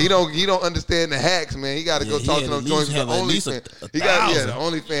 Yeah, he don't understand the hacks, man. He got to Yeah, go he talk had to at them joints. least The have at least OnlyFans. a He got the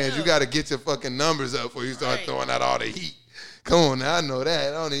 1,000. OnlyFans. You got to get your fucking numbers up before you start Right. throwing out all the heat. Come on, now I know that.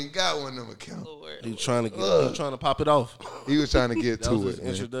 I don't even got one of them accounts. Lord. He was trying to pop it off. He was trying to get That to was his it.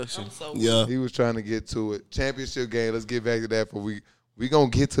 Man. introduction. I'm so Yeah. He was trying to get to it. Championship game. Let's get back to that. For we gonna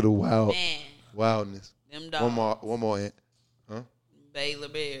get to the man. wildness. Them dogs. One more. Ant. Baylor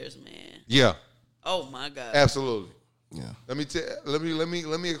Bears, man. Yeah, Oh my God. absolutely. Yeah. Let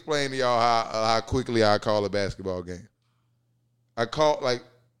me explain to y'all how quickly I call a basketball game. I called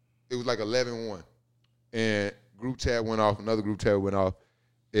it was like 11-1, and group chat went off. Another group chat went off,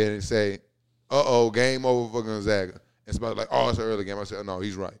 and it say, game over for Gonzaga. And somebody like, oh, it's an early game. I said, no,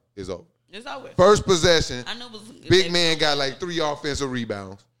 he's right. It's over. It's over. First possession, I knew it was big man got like 3 offensive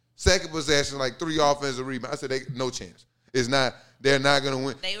rebounds. Second possession, like 3 offensive rebounds. I said, no chance. It's not. They're not gonna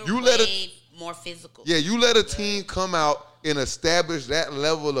win. They were You let way more physical. you let a team come out and establish that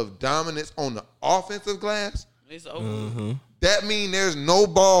level of dominance on the offensive glass. It's over. Mm-hmm. That means there's no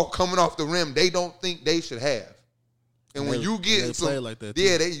ball coming off the rim they don't think they should have. And when They- you get they play like that, too.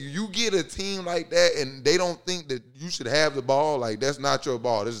 you get a team like that, and they don't think that you should have the ball. Like that's not your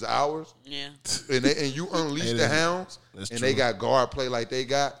ball. This is ours. Yeah. And you unleash Hey, the hounds, that's and true. they got guard play like they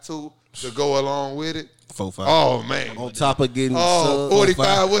got to go along with it. 4-5. Oh man. On top of getting Oh, subs.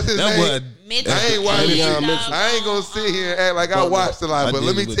 45. What's his That name? boy- Mitchell. I ain't watching Davion it. Mitchell. I ain't gonna sit here and act like I watched a lot, I but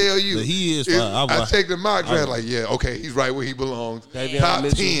let me did, tell you, but he is it's- fine. I I watch- checked the mock draft, like, yeah, okay, he's right where he belongs. Davion Top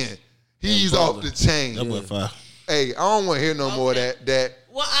Mitchell 10. He's and off Butler. the chain. That boy 5. Hey, I don't want to hear no more of that.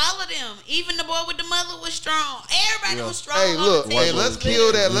 Well, all of them. Even the boy with the mother was strong. Everybody was strong. Hey, on look, the team. hey, let's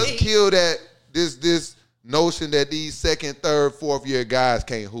kill that. Let's kill that. This notion that these second, third, fourth year guys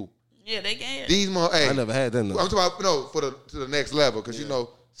can't hoop. Yeah, they can. These hey, I never had that. I'm talking about to the next level because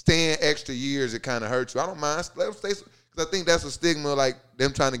staying extra years it kind of hurts you. I don't mind. Let them stay because I think that's a stigma like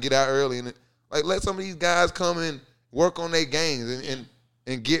them trying to get out early and like let some of these guys come and work on their games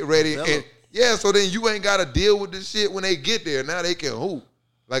and get ready. And so then you ain't got to deal with this shit when they get there. Now they can hoop.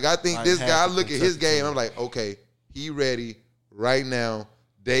 Like I think Like this half guy the look at his Kentucky game. team. I'm like, okay, he ready right now,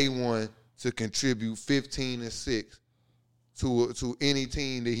 day one to contribute 15 and 6 to any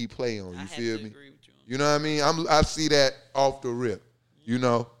team that he play on. You I have feel to me? agree with you. You know what I mean? I see that off the rip,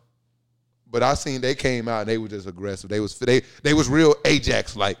 But I seen they came out and they were just aggressive. They was real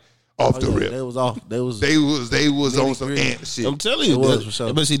Ajax like off the rip. They was off. They was They was on some Nitty-gritty. ant shit. I'm telling you, It was, that- for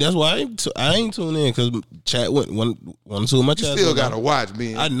sure. but see, that's why I ain't tuning in because chat went one or two of my You chats. still went gotta out. watch,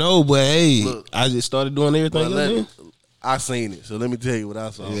 man. I know, but hey, Look. I just started doing everything. But else then. I seen it, so let me tell you what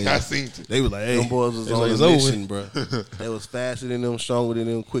I saw. I seen it. They was like, hey, Them boys was it's on like, a it's over mission, with. bro. They was faster than them, stronger than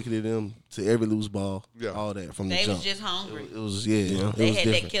them, quicker than them to every loose ball. Yeah. All that from the They jump. was just hungry. It was They it had was that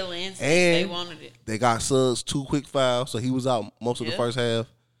different. killer instinct. And They wanted it. They got Suggs 2 quick fouls, so he was out most of the Yeah. first half.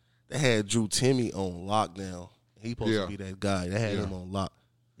 They had Drew Timmy on lockdown. He supposed Yeah. to be that guy. They had Yeah. him on lock,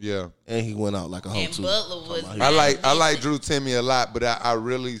 Yeah. and he went out like a hoe And too. Butler was. Talking I about like Drew Timmy a lot, but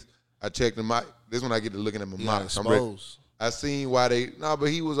I checked him out. This when I get to looking at my he got mocks. I'm ready. exposed. I seen why but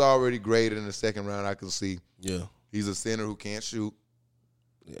he was already graded in the second round. I can see Yeah, he's a center who can't shoot.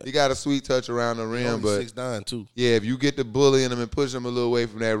 He got a sweet touch around the rim, only but 6'9" too. yeah, if you get to bullying him and push him a little away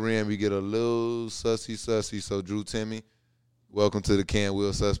from that rim, you get a little sussy. So Drew Timmy, welcome to the Can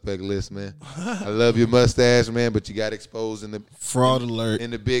Will suspect list, man. I love your mustache, man, but you got exposed in the Fraud alert.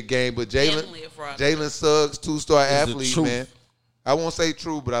 big game. But Jalen Definitely a fraud. Suggs, 2-star the athlete, truth. man. I won't say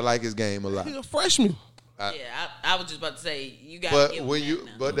true, but I like his game a lot. He's a freshman. Yeah, I was just about to say you got. But when you,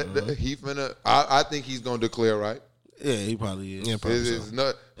 he finna, I think he's gonna declare right. Yeah, he probably is. Yeah, probably It's, so. it's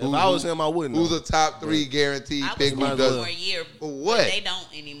not, If I was him, I wouldn't. Who's know. a top 3 guaranteed I was pick? Who going does? for a year, For what? but they don't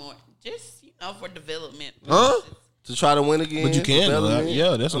anymore. Just for development. Huh? To try to win again. But you can, development.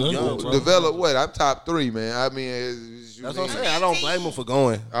 yeah, that's another young, one. bro. Develop what? I'm top 3, man. I mean, That's what I'm saying. I don't blame him for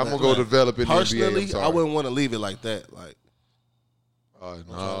going. I'm gonna go develop in the NBA. Personally, I wouldn't want to leave it like that. Like, Oh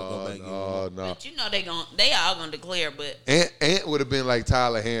go back no. But they all gonna declare. But Ant would have been like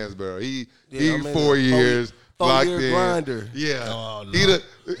Tyler Hansborough. He Yeah, I mean, 4 years. 4-year locked in. grinder. Yeah. Oh, no.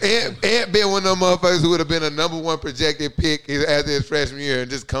 Ant been one of them motherfuckers who would have been a number 1 projected pick after his freshman year and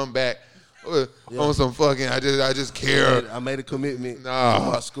just come back on some fucking. I just care. I made a commitment Nah,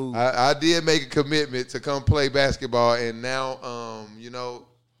 to my school. I did make a commitment to come play basketball, and now,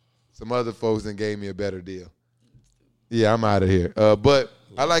 some other folks then gave me a better deal. Yeah, I'm out of here. But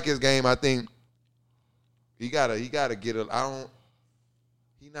I like his game. I think he gotta get it.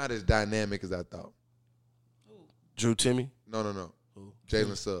 He's not as dynamic as I thought. Drew Timmy, No.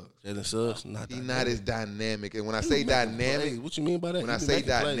 Jalen Suggs. Jalen Suggs, He's not as dynamic. And when I say dynamic, what you mean by that? when I He say making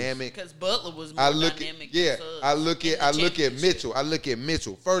plays. dynamic, because Butler was more I look dynamic. at than Suggs I look in at the I look at championship. Mitchell. I look at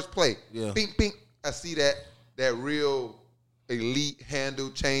Mitchell. First play. Yeah. Bing bing. I see that real elite handle,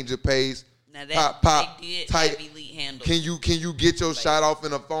 change of pace. Now that Pop, they did tight. have elite handles. Can you get your shot off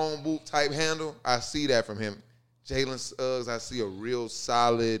in a phone booth type handle? I see that from him. Jalen Suggs, I see a real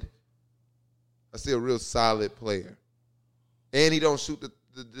solid player. And he don't shoot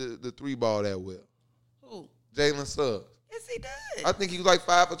the 3 ball that well. Who? Jalen Suggs. Yes, he does. I think he was like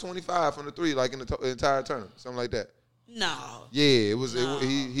 5 for 25 from the 3, like in the entire tournament, something like that. No, Yeah, it was. No.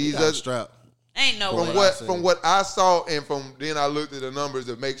 He's He got a strap. ain't no from way. from what I saw, and from then I looked at the numbers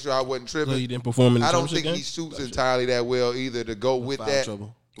to make sure I wasn't So tripping. you didn't perform in the I don't championship think he shoots entirely that well either to go with Foul that.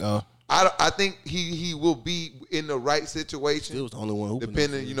 trouble. game? I think he will be in the right situation. He was the only one hooping.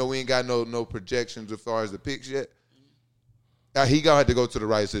 Depending, we ain't got no projections as far as the picks yet. He gonna have to go to the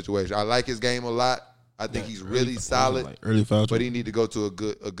right situation. I like his game a lot. I think he's really solid, Like early foul but trouble. he need to go to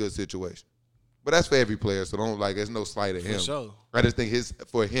a good situation. But that's for every player, so don't there's no slight at him. sure. I just think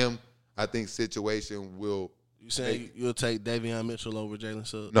for him, I think situation will You saying you'll take Davion Mitchell over Jalen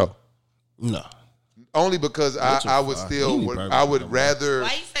Suggs? no. No. Only because I would fine. still He would probably I would would come rather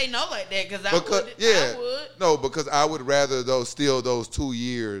Why you say no like that? Because I because would. yeah I would. no because I would rather those 2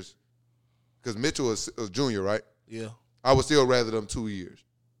 years because Mitchell is a junior, right? Yeah. I would still rather them 2 years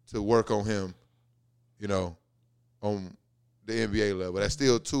to work on him, on the NBA level. That's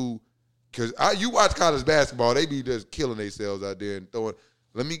still 2 because you watch college basketball, they be just killing themselves out there and throwing.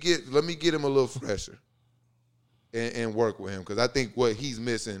 Let me get him a little fresher and work with him because I think what he's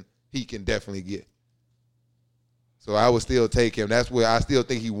missing he can definitely get. So I would still take him. That's where I still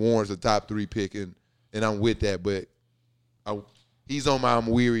think he warrants a top 3 pick, and I'm with that. But he's on my I'm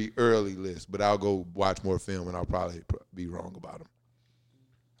weary early list. But I'll go watch more film, and I'll probably be wrong about him.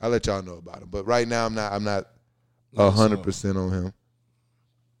 I'll let y'all know about him. But right now, I'm not 100% on him.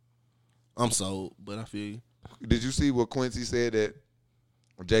 I'm sold, but I feel you. Did you see what Quincy said that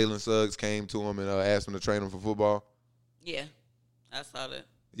Jalen Suggs came to him and asked him to train him for football? Yeah, I saw that.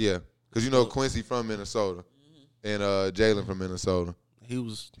 Yeah, because Quincy from Minnesota, and Jalen from Minnesota. He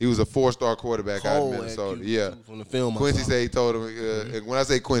was He was a 4-star quarterback out of cold at Minnesota. Q, Yeah. too, from the film. I Quincy saw. said he told him, and when I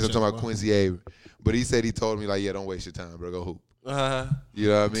say Quincy, I'm talking about Quincy Avery. But he said he told me, like, yeah, don't waste your time, bro. Go hoop. You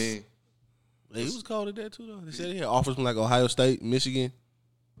know what I mean? He was cold at that too, though. They said he had offers from like Ohio State, Michigan,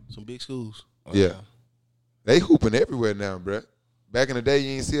 some big schools. Yeah. They hooping everywhere now, bro. Back in the day,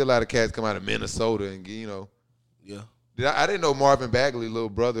 you didn't see a lot of cats come out of Minnesota and, Yeah, I didn't know Marvin Bagley, little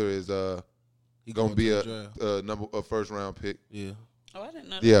brother, is he going to be the draft. a first-round pick. Yeah, Oh, I didn't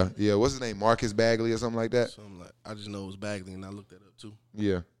know that. Yeah. What's his name? Marcus Bagley or something like that? something like I just know it was Bagley, and I looked that up too.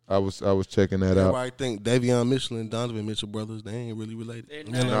 Yeah. I was checking that out. Everybody think Davion Mitchell and Donovan Mitchell brothers. They ain't really related.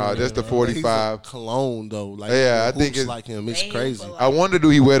 They're not. No, that's the He's 45. a clone though. Like Yeah, I hoops think it's- like him. It's They crazy. for I wonder do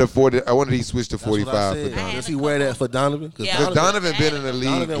he wear the 40? I wonder he switched to That's what I 45 for said. Donovan. Does he wear that for Donovan? Because Yeah. Because Donovan been in the league.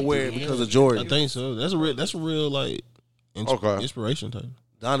 Donovan wear it because of I Jordan. think so. That's a real like Okay. inspiration type.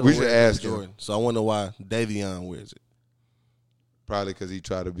 Donovan We should wears it because ask him. Jordan. So I wonder why Davion wears it. Probably because he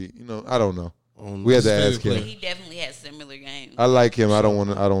tried to be, I don't know. I don't know. We had to His ask favorite him. He definitely had similar games. I like him. I don't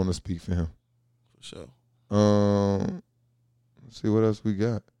want to speak for him. For sure. Let's see what else we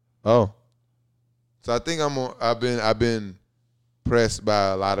got. Oh, so I think I've been pressed by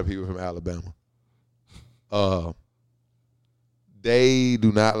a lot of people from Alabama. They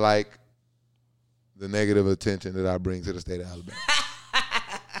do not like the negative attention that I bring to the state of Alabama.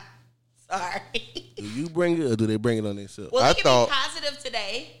 Sorry. Do you bring it or do they bring it on themselves? Well, I they can thought- be positive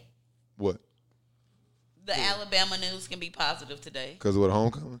today. What? the Alabama news can be positive today. Because of what,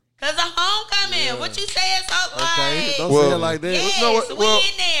 homecoming? Because of homecoming. Yeah. What you saying so Okay, like? don't Well, say it like that. Yes, No, well, we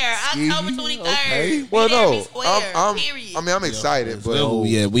in there. October 23rd. okay. Well, Be there, be no. square, period. I'm excited, but Oh,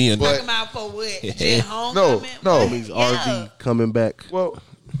 yeah, we in. But- Talking about for what? Just homecoming? no. That means RV coming back. well,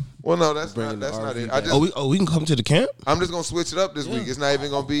 no, that's Bringing not the it. RV I back. just, we can come to the camp. I'm just gonna switch it up this week. It's not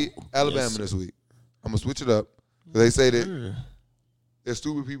even gonna be Alabama Yes. this week. I'm gonna switch it up. They say that Sure. there's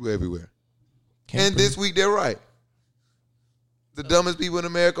stupid people everywhere, Camp and this week they're right. The dumbest people in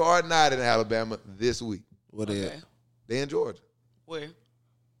America are not in Alabama this week. What they Okay. at? They in Georgia, Where?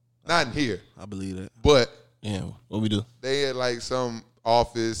 not in here, I believe that. but Yeah, what we do? they at like some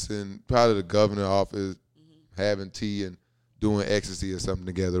office and probably the governor office having tea and doing ecstasy or something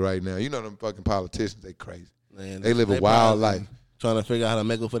together right now. You know them fucking politicians, they crazy. Man, They live a wild probably life. Trying to figure out how to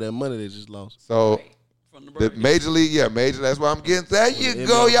make up for that money they just lost. So Right. From the the Burger. major league, that's why I'm getting. There you Yeah,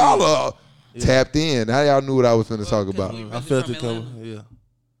 go, MLB. y'all are tapped in. How y'all knew what I was going to talk about? we- I Really felt from it coming. Atlanta? Yeah.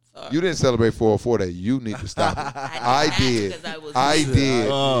 Sorry. You didn't celebrate 404 Day. You need to stop it. I did. Because I was I busy.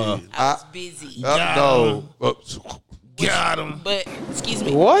 did. Uh, I was busy. No. got him. But excuse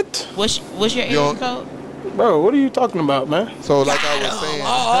me. What? What's your area Yo. code? Bro, what are you talking about, man? So like I was saying,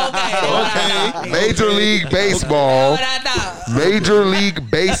 Oh, okay. Major League Baseball. What I thought. Major League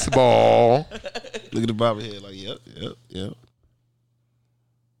Baseball. Look at the barber head, like, yep.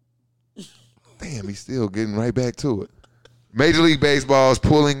 Damn, he's still getting right back to it. Major League Baseball is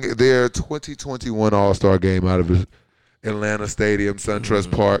pulling their 2021 All-Star game out of the Atlanta Stadium,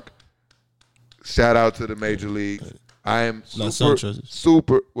 SunTrust Park. Shout out to the Major League. I am Not super, SunTrust.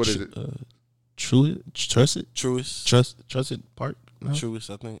 super. What is it? Trusted Truest. Park. No? Truest,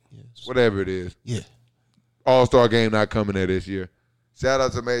 I think. Yes. Whatever it is. Yeah. All-Star game not coming there this year. Shout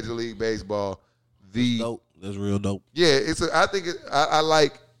out to Major League Baseball. Dope. That's real dope. Yeah, I think I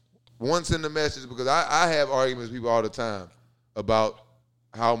like once in the message because I have arguments with people all the time about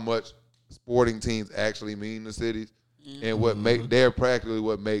how much sporting teams actually mean to cities and what they're practically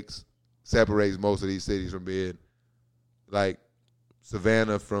what separates most of these cities from being like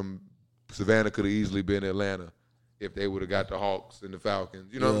Savannah could have easily been Atlanta if they would have got the Hawks and the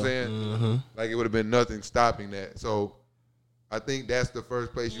Falcons. You know what I'm saying? Mm-hmm. Like it would have been nothing stopping that. So I think that's the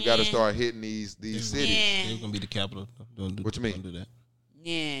first place you got to start hitting these cities. It's Yeah. gonna be the capital. Don't do, What you mean? Don't do that.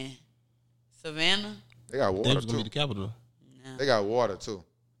 Yeah. Savannah? They got water It's gonna too. be the capital. No. They got water too.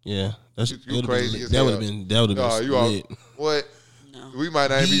 Yeah, that's You it would've crazy been as lit. That hell. would have been No, you all lit. what? No. We might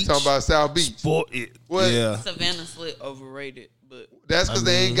not even be Beach. talking about South Beach. Sport it. What? Yeah, Savannah Slit overrated, but That's because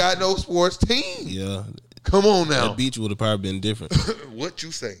they ain't got no sports team. yeah. Come on now. That beach would have probably been different. What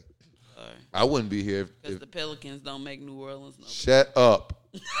you say? sorry. I wouldn't be here Because if the Pelicans don't make New Orleans no. shut up.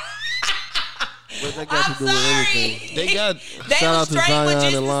 What that got to do with anything? They got They Shout was out to straight Zion with just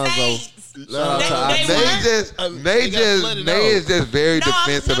and the Lonzo. Saints. Shout out to They Isaiah. They weren't? just, they got flooded they out. is just very No,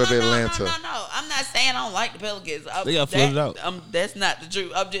 defensive no, of no, Atlanta. No. I'm not saying I don't like the Pelicans. They got flooded out. That's not the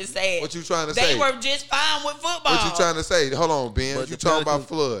truth. I'm just saying. What you trying to they say? were just fine with football. What you trying to say? Hold on, Ben. But You the talking about Pelicans-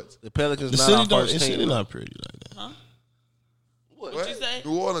 floods? The Pelicans the not city. our Don't. first The city team. not pretty like that. Huh? What What you say?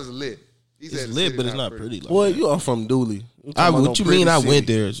 New Orleans is lit. He It's said the lit, city but it's not pretty. Like Boy, that. you are from Dooley. You talking about What no you mean? pretty I city. went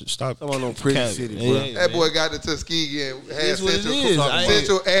there. Stop. Talking about no pretty Cap- city, Hey, bro. hey, That man. boy got to Tuskegee and had It's what it Central, is. I ain't-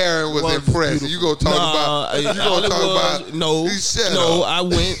 Central Air and was Well, impressed. You gonna talk about? You gonna talk about? No, You shut no. up. I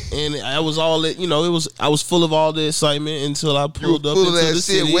went and I was all it. You know, it was. I was full of all the excitement until I You pulled were up full into of that the shit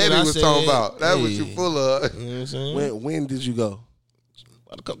city. Webby and I was said, talking about. That's what hey, you full of. You know what I'm saying? When did you go?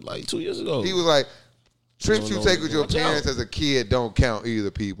 About a couple, like 2 years ago. He was like, trips you no, take with your watch out. parents as a kid don't count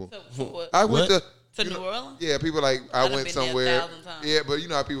either, people. So, what? I went What? to To New Orleans? Yeah, people like I I've went been there somewhere. 1,000 times. Yeah, but you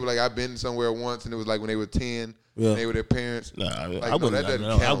know how people like I've been somewhere once and it was like when they were 10, Yeah. and they were their parents. Nah, I no, wouldn't. that doesn't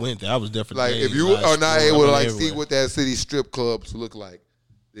I count. went there. I was there for Like days. if you I are not explored. able to I like went see everywhere. what that city strip clubs look like,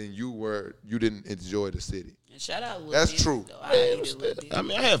 then you didn't enjoy the city. And shout out Lil That's Dizzy, true. though. I hated Lil Dizzy. I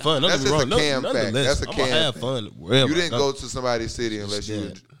mean, I had fun. Don't That's get me just wrong. a Cam fact. Nonetheless, That's a I'm Cam gonna have fact. fun wherever. You didn't I go to somebody's city unless Just you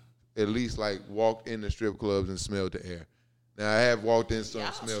that. at least like walked in the strip clubs and smelled the air. Now I have walked in some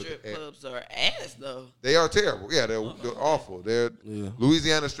Y'all smelled strip the air. clubs are ass, though. They are terrible. Yeah, they're awful. They're Yeah.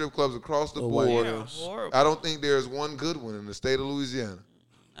 Louisiana strip clubs across the white board. They're girls. horrible. I don't think there's one good one in the state of Louisiana.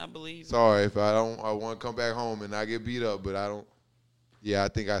 I believe. Sorry if I want to come back home and I get beat up, but I don't. Yeah, I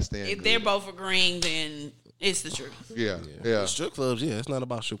think I stand. If good. they're both agreeing, then it's the truth. Yeah. The strip clubs, yeah, it's not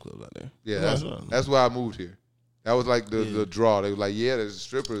about strip clubs out there. Yeah, that's why I moved here. That was like the draw. They were like, yeah, there's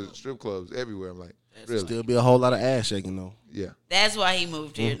strip clubs everywhere. I'm like, really? Still be a whole lot of ass shaking though. Yeah. That's why he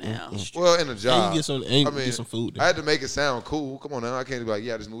moved here now. Well, in a And job. you get some, and you get some food. I had to make it sound cool. Come on now, I can't be like,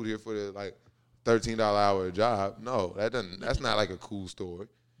 yeah, I just moved here for the like $13 hour job. No, that's not like a cool story.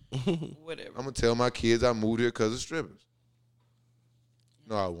 Whatever. I'm gonna tell my kids I moved here because of strippers.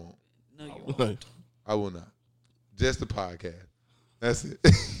 No, I won't. No, you won't. I will not. Just the podcast. That's it.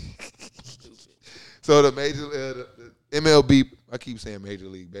 So the the MLB, I keep saying Major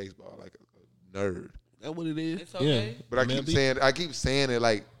League Baseball like a nerd. That what it is? It's okay. Yeah. But I MLB? keep saying it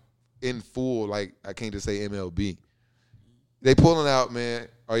like in full, like I can't just say MLB. They pulling out, man.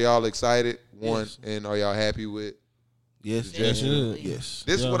 Are y'all excited? One, Yes. and are y'all happy with? Yes. Yes, Definitely. Yes.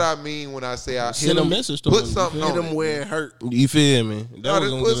 This is Yeah. what I mean when I say I Send a message to put them. something You Hit on them it. where it hurt. You feel me? That No, was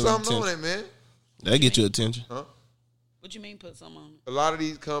just gonna put get them something on attention. it, man. That get your attention. Huh? What you mean put some on? A lot of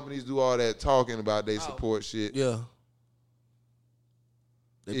these companies do all that talking about they Oh. support shit. Yeah.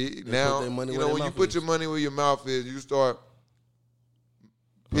 They put Now, their money you where know, their when you mouth put is. your money where your mouth is, you start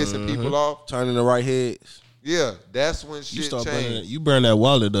pissing people off. Turning the right heads. Yeah, that's when You shit start burning change. it. You burn that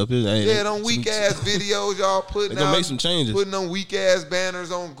wallet up. Yeah, them weak ass videos y'all putting They gonna out, make some changes. putting them weak ass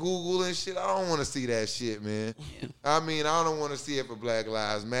banners on Google and shit. I don't want to see that shit, man. I mean, I don't want to see it for Black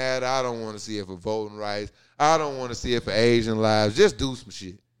Lives Matter. I don't want to see it for voting rights. I don't want to see it for Asian lives. Just do some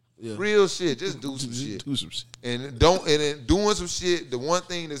shit. Yeah. Real shit. Just do some shit. Do some shit. And then doing some shit, the one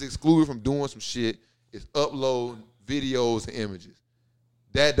thing that's excluded from doing some shit is upload videos and images.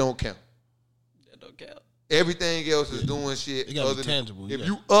 That don't count. That don't count. Everything else is doing shit. It gotta be other than- tangible. If Yeah.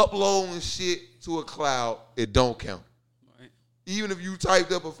 you uploading shit to a cloud, it don't count. Right. Even if you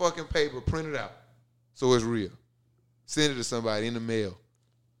typed up a fucking paper, print it out so it's real. Send it to somebody in the mail.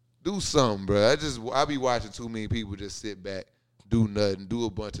 Do something, bro. I be watching too many people just sit back, do nothing, do a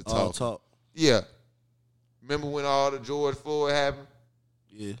bunch of All talk. talk. Yeah. Remember when all the George Floyd happened?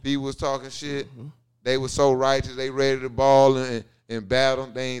 Yeah. People was talking shit. They were so righteous. They ready to ball and battle.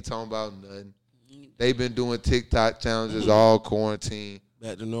 They ain't talking about nothing. They been doing TikTok challenges all quarantine.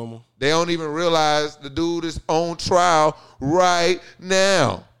 Back to normal. They don't even realize the dude is on trial right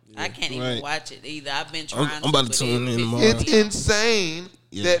now. I can't even Right. watch it either. I've been trying. I'm about to but tune in it- tomorrow. It's insane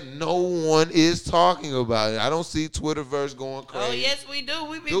Yeah. that no one is talking about it. I don't see Twitterverse going crazy. Oh yes, we do.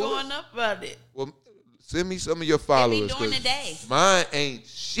 We be Do going it? up about it. Well, send me some of your They followers. be doing 'cause the day. Mine ain't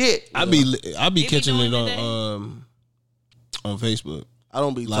shit. I be be catching doing it it today. on Facebook. I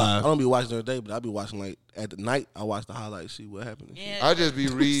don't be Live. I don't be watching every day, but I be watching like at the night. I watch the highlights, see what happens. Yeah. I just be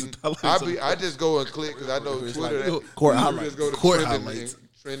reading. I just go and click because I know Twitter. Court you highlights. just go to Court trending highlights.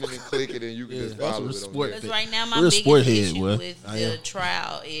 and click it, and you can just follow it. On there. Because right now, my Real biggest sport head, issue boy. with I the am.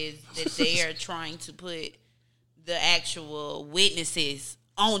 trial is that they are trying to put the actual witnesses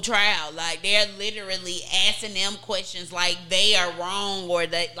on trial. Like they're literally asking them questions like they are wrong or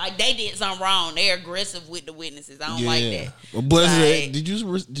that like they did something wrong. They're aggressive with the witnesses. I don't like that. Well, boy said, Like-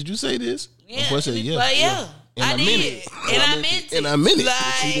 did you say this? Yeah, Boy said, but yeah, And I I did, meant it. and I meant it. And I meant it. Like,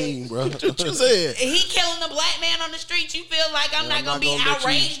 What What you mean, bro? What you said? he killing a black man on the street. You feel like I'm not I'm gonna not be gonna let you-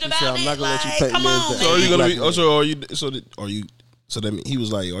 outraged you about said, I'm it? not gonna let you Like, take come me as on, the- So are you man. gonna be? Black Are you? So that mean, he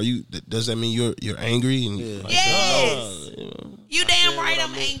was like, are you? Does that mean you're angry? And Yeah. like, Yes. you know. You damn right. what I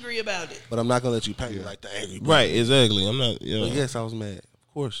I'm mean. angry about it. But I'm not gonna let you paint me like the angry. bro. Right, exactly. I'm not. You know. But yes, I was mad.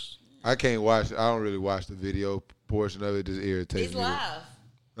 Of course. I can't watch. I don't really watch the video portion of it. Just irritates It's me. live.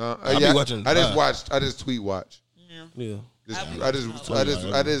 I be watching I just live. watched. I just tweet watch. Yeah.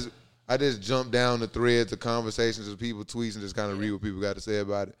 I just jump down the threads of conversations of people tweets and just kind of read what people got to say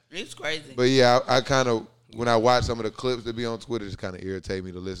about it. It's crazy. But yeah, I kind of when I watch some of the clips that be on Twitter, it just kind of irritate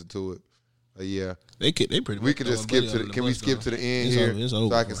me to listen to it. But yeah, They pretty. we much could just throwing skip Buddy to the. under Can we bus, skip though. to the end It's here over, it's over,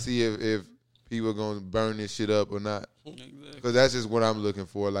 so I can boy. see if people are gonna burn this shit up or not? Because that's just what I'm looking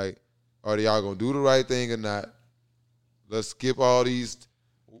for. Like, are y'all gonna do the right thing or not? Let's skip all these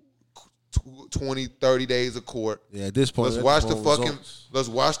 20, 30 days of court. Yeah. At this point, Let's watch the results. fucking. Let's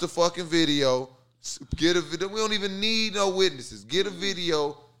watch the fucking video. Get a video. We don't even need no witnesses. Get a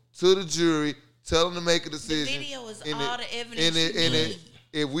video to the jury. Tell them to make a decision. video is And all it- the evidence you and need.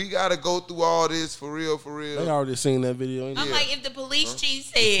 if we gotta go through all this for real, They already seen that video. ain't I'm they? like, if the police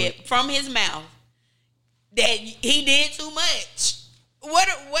chief said from his mouth that he did too much, what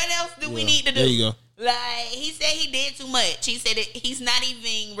else do we need to do? There you go. Like he said, he did too much. He said that he's not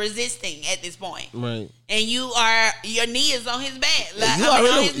even resisting at this point, Right. and your knee is on his back. Like You I mean, on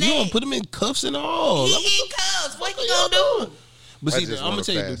already his you gonna neck. put him in cuffs and all. He Like, in cuffs. What he gonna do? But I see, just I'm gonna wanna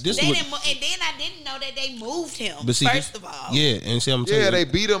tell you fast this. They Is didn't, and then I didn't know that they moved him. but see, first of all, yeah, and see, I'm telling Yeah, you, they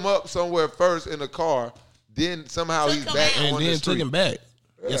beat him up somewhere first in the car. Then somehow Took he's him back out. and on then the took street. him back.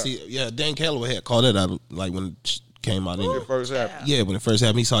 Yeah, see, Dan Calloway had called that out like when it came out. When it first happened. Yeah, when it first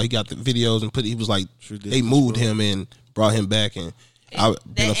happened, he got the videos and he was like, they moved him and brought him back, and I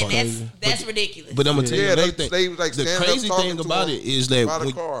been up on that's ridiculous. But I'm gonna tell you Yeah, another they thing. was, like, The standing up crazy talking thing to about him it is that by the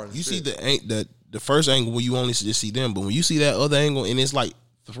when car and you see shit. the first angle where you only just see them, but when you see that other angle and it's like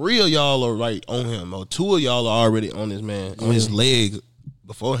 3 of y'all are right on him, or 2 of y'all are already on this man, on his legs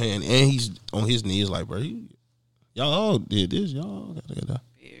beforehand, and he's on his knees. Like, bro, y'all all did this. Y'all gotta get that.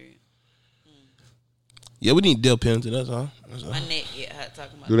 Period. Yeah, we need death penalty. That's all. My neck get hot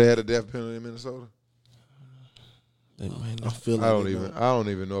talking about. Do they have a death penalty in Minnesota? I feel like I don't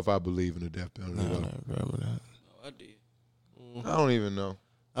even know if I believe in the death penalty. I did. I don't even know.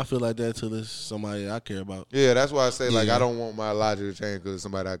 I feel like that till it's somebody I care about. Yeah, that's why I say like Yeah. I don't want my logic to change because it's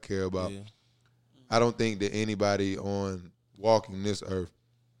somebody I care about. Yeah. I don't think that anybody on walking this earth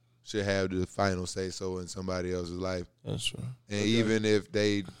should have the final say so in somebody else's life. That's true. And even if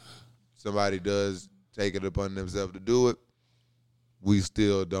somebody does take it upon themselves to do it, we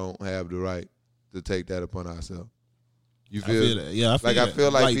still don't have the right to take that upon ourselves. You I feel that. Yeah, I feel like that. I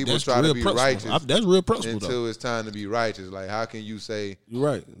feel like people that's try to real be principle. righteous That's real principle, though. until it's time to be righteous. Like, how can you say You're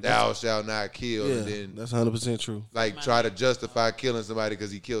right. thou shalt not kill Yeah, and then that's 100% true. like try to justify killing somebody because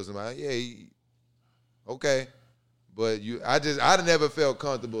he killed somebody? Yeah, okay, but I never felt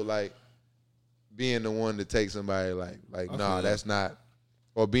comfortable like being the one to take somebody like nah, that's not,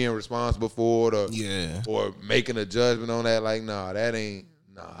 or being responsible for it, Yeah. or making a judgment on that. Like, nah, that ain't.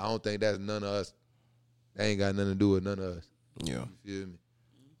 Nah, I don't think that's none of us. That ain't got nothing to do with none of us. Yeah. You feel me?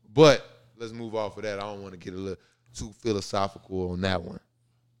 But let's move off of that. I don't want to get a little too philosophical on that one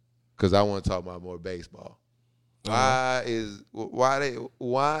because I want to talk about more baseball.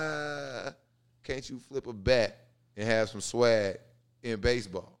 Why can't you flip a bat and have some swag in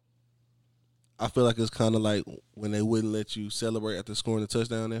baseball? I feel like it's kind of like when they wouldn't let you celebrate after scoring a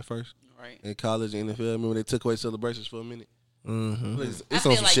touchdown at first Right. in college and NFL. Remember they took away celebrations for a minute? Mm-hmm. It's I on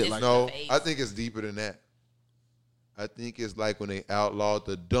feel some like shit this like is No, phase. I think it's deeper than that. I think it's like when they outlawed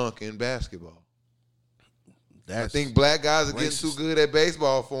the dunk in basketball. that. I think black guys are getting too racist. good at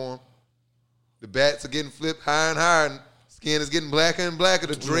baseball for them. The bats are getting flipped higher and higher. And skin is getting blacker and blacker.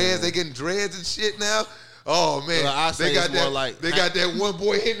 The dreads, they getting dreads and shit now. Oh man, Well, I say they got it's more that. like- They got that one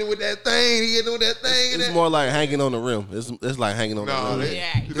boy hitting it with that thing. He hitting it with that thing. It's more like hanging on the rim. It's like hanging on No, the rim.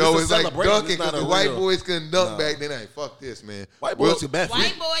 Yeah. you know, It's it's a like celebration, dunking it's not because the a white real- boys couldn't dunk No. back then. Hey, fuck this, man. White boys can bat flip.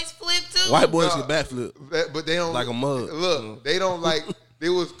 White boys flip too. White boys No. can bat flip. But they don't Like a mug. Look, they don't like. It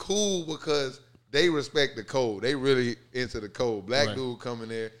was cool because they respect the code. They really into the code. Black Right. dude coming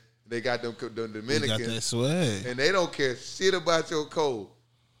there. They got them He got Dominicans. that swag. And they don't care shit about your code.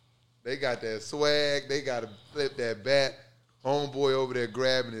 They got that swag. They got to flip that bat. Homeboy over there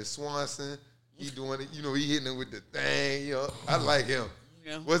grabbing his Swanson. He doing it. You know, he hitting it with the thing. You know, I like him.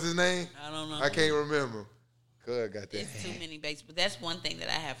 Yeah. What's his name? I don't know. I can't remember. Cuz got that. It's too many base, but that's one thing that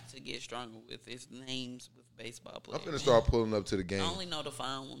I have to get stronger with is names with baseball I'm players. finna start pulling up to the game. I only know the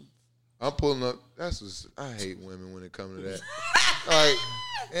fine ones. I'm pulling up. I hate women when it comes to that. Like,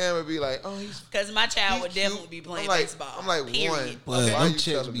 and would be like, oh, he's Because my child would cute. definitely be playing I'm like, baseball. I'm like, period. one. But Why them you chicks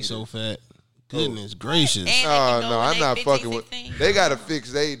telling be me so this? fat. Goodness gracious. And they Oh can go no, when I'm they not 15, fucking with. 16. They gotta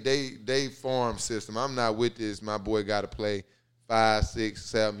fix they farm system. I'm not with this. My boy got to play 5, 6,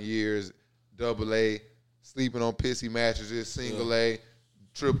 7 years, AA, sleeping on pissy mattresses, single A,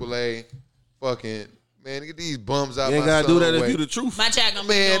 triple A, fucking man. Get these bums out. You ain't my gotta do son that if way. you the truth. My child gonna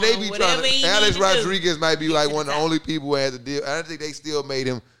Man, be they doing be whatever trying he to. Alex need to do. Rodriguez might be Get like to one of the the top. only people who had to deal. I don't think they still made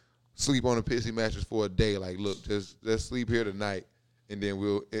him sleep on a pissy mattress for a day. Like, look, just let's sleep here tonight, and then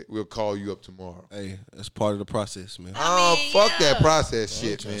we'll call you up tomorrow. Hey, that's part of the process, man. Oh, mean, fuck yeah. that process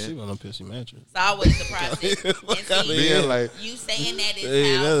shit, She man. on a pissy mattress. It's always the process. And see, Being like, you saying that is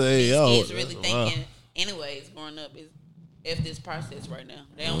Hey, how that's- hey, these yo, kids really that's wild. thinking. Anyways, growing up is if this process right now.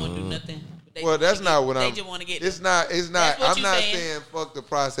 They don't want to do nothing. They well, just that's wanna not get- what they I'm. just want to get. It's not. That's what I'm you not saying. saying fuck the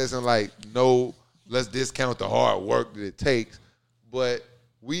process and like no. Let's discount the hard work that it takes. But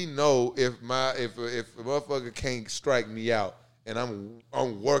we know if a motherfucker can't strike me out and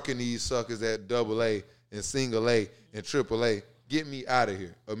I'm working these suckers at AA and single A and triple A, get me out of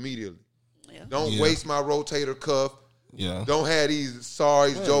here immediately. Yeah. Don't Yeah. waste my rotator cuff. Yeah. Don't have these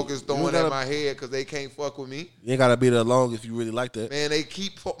sorry jokers you throwing gotta- at my head because they can't fuck with me. You ain't gotta be there long if you really like that. Man, they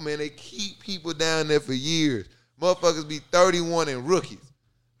keep people down there for years. Motherfuckers be 31 and rookies.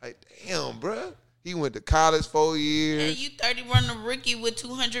 Like, damn, bruh. He went to college 4 years. And you 31 a rookie with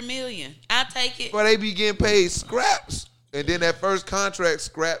 $200 million. I'll take it. But they be getting paid scraps. And then that first contract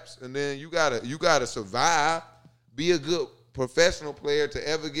scraps. And then you gotta survive. Be a good professional player to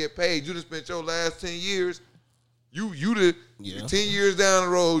ever get paid. You done spent your last 10 years. You 10 years down the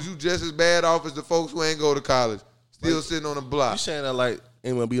road, you just as bad off as the folks who ain't go to college. Still sitting on the block. You saying that like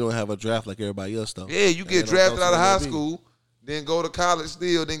MLB don't have a draft like everybody else though? Yeah, you And get they don't drafted go out to of high MLB. school, then go to college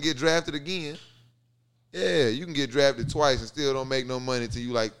still, then get drafted again. Yeah, you can get drafted twice and still don't make no money till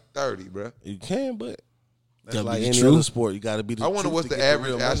you like 30, bro. You can, but That's Gotta like be any true. other sport. You got to be the I wonder truth what's to the get average.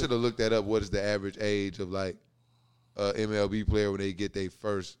 real I money. should have looked that up. What is the average age of like MLB player when they get their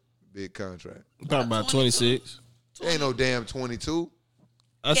first big contract? Probably about 26. Ain't no damn 22.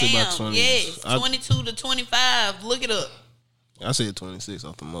 I say about Damn, 20. yes, 22 to 25. Look it up. I said 26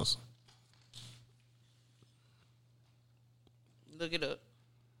 off the muscle. Look it up.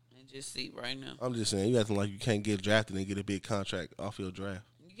 And just see right now. I'm just saying, you acting like you can't get drafted and get a big contract off your draft.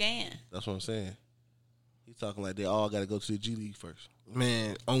 You can. That's what I'm saying. He's talking like they all got to go to the G League first.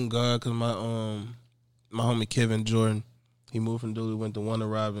 Man, on God, because my homie Kevin Jordan, he moved from Dooley, went to Warner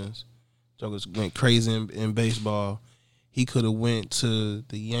Robins. Jokers went crazy in baseball. He could have went to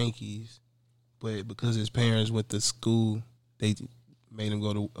the Yankees, but because his parents went to school, they made him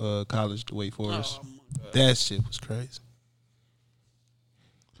go to college to Wake Forest. Oh, my God. That shit was crazy.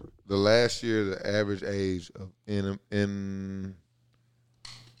 The last year, the average age of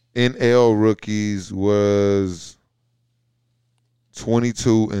NL rookies was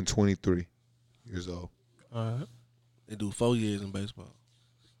 22 and 23 years old. All right. They do 4 years in baseball.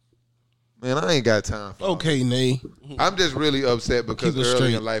 Man, I ain't got time for all Okay, Nay. that. I'm just really upset because Keep it early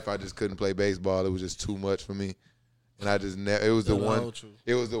straight. in life I just couldn't play baseball. It was just too much for me, and I just never. It was the That's the one. whole truth.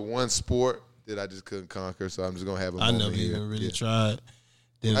 It was the one sport that I just couldn't conquer. So I'm just gonna have a I moment never here. even really Yeah. tried.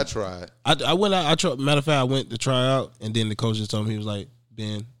 Then I tried. I went out. I tried. Matter of fact, I went to try out, and then the coach just told me, he was like,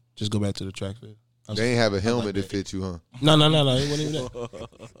 "Ben, just go back to the track field." I was They ain't have a helmet like that that. fit you, huh? No. It wasn't even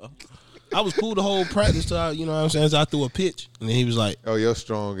that. I was cool the whole practice till I, you know what I'm saying? So I threw a pitch, and then he was like, Oh, your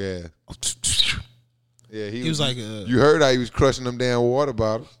strong ass. Yeah, he was like, you heard how he was crushing them damn water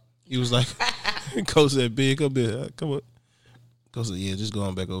bottles. he was like, coach said, "Big, come here, come on." Coach said, "Yeah, just go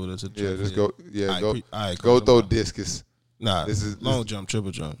on back over there to the track Yeah, just field." go. Yeah, All right, go. all right, Go coach, throw I'm out. discus. Nah, This is- long jump,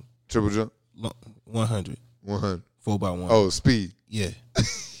 triple jump, Triple jump. 100, 100. 4x1. Oh, speed. Yeah,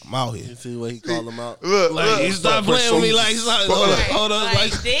 I'm out You here. see what he called them out? Look, Like, look. he stopped playing with me. Like, hold on, Like,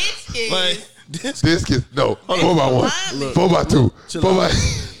 like, this is. like this. Discus. No. 4x1. Look. 4x2. Chill You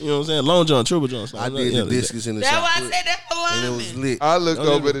 4x. know what I'm saying? Long jump, triple jump. I did the discus in the That's shot why I put, said that for and it was linemen. lit. I looked Don't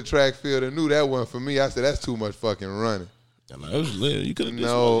over even- the track field and knew that wasn't for me. I said, that's too much fucking running. It was lit. You could have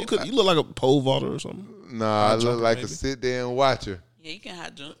No, you look like a pole vaulter or something. Nah, I High look jumper, like maybe. a sit there and watcher. Yeah, you can high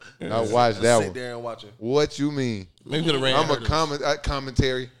jump. I watched that Sit one. there and watch it. What you mean? Maybe could have ran. I'm a hurdles.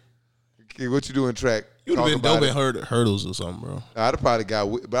 commentary. Okay, what you doing track? You would have Talk been about dope it. at hurdles or something, bro. I'd have probably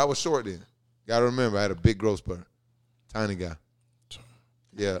got, but I was short then. Gotta remember, I had a big growth spurt. Tiny guy.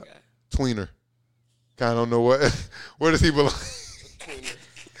 Yeah, tweener. Kind of don't know what. Where does he belong?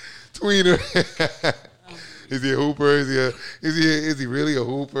 Tweener. Is he a hooper? Is he really a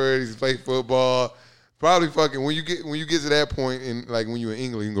hooper? Does he play football? Probably fucking when you get to that point in like when you're in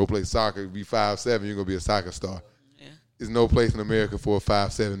England, you can go play soccer. Be 5'7", you're gonna be a soccer star. Yeah. There's no place in America for a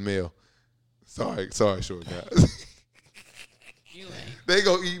 5'7" male. Sorry, short guys. You ain't. They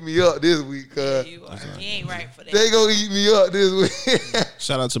gonna eat me up this week, cuz. You are. You ain't right for that. They gonna eat me up this week.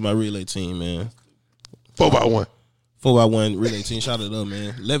 Shout out to my relay team, man. 4x1. 4x1 relay team. Shout it up,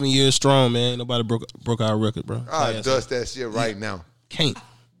 man. 11 years strong, man. Nobody broke our record, bro. I Yes, dust that shit right now. Can't.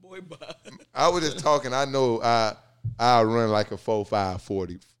 I was just talking. I know I run like a 4.5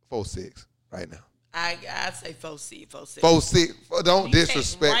 40, 4.6 right now. I say 4C, 4.6. 4.6. Don't You say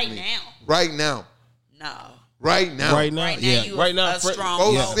disrespect right me. now. Right now. No. Right now. Right now, Right now, yeah. you Right now, a strong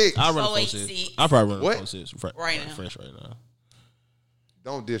 4'6". I run 4.8. 4.6. I probably run What? 4.6 Right now. fresh right now.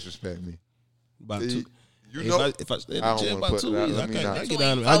 Don't disrespect me. About You- two. You know, if I stay in I the don't gym wanna about put 2 that- weeks, let I me can't. not. I get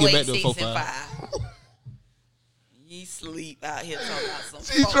down. I get back to 4.8, 4.5. 6, and 5. You sleep out here talking about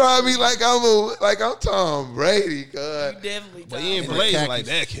some. she tried me like I'm Tom Brady, God. You definitely. But he ain't talking. blazing like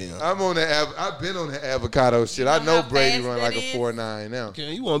that, Cam. I'm on the. I've been on the avocado shit. I know know how Brady fast run that like a is? 4.9 now.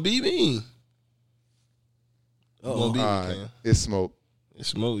 Cam, you want to beat me? You want to beat All me, right, Cam? it's smoke. It's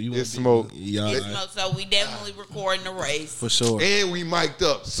smoke. You want It's smoke. Yeah, It's all right. no, so we definitely recording the race. For sure. And we mic'd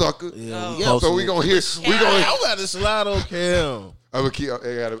up, sucker. Yeah, Oh. So we gonna hear. We gonna. I'm about to slide on Cam. I'm gonna keep. If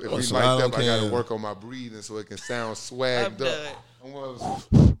we Oh, mic'd slide up, on I gotta Cam. work on my breathing so it can sound I'm swagged done. up. I'm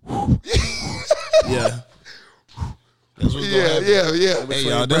gonna- Yeah. That's what's gonna Yeah, happen. yeah. Hey,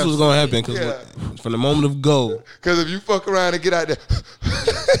 y'all, that's what's going to happen because Yeah. from the moment of go, Because if you fuck around and get out there,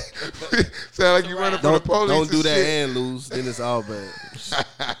 sound like you running from the police. Don't do and that shit. and lose. Then it's all bad.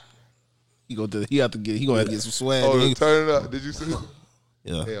 he gonna have to get some swag. Oh, in. turn it up. Did you see?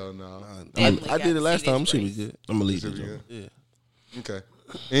 Yeah. Hell no. Definitely I got did to it last see time. this Should be race. good. I'm gonna leave Should it. be good. Yeah. Okay.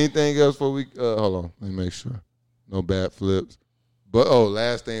 Anything else before we? Hold on. Let me make sure. No bad flips. But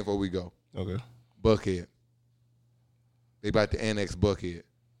last thing before we go. Okay. Buckhead. They about to annex Buckhead.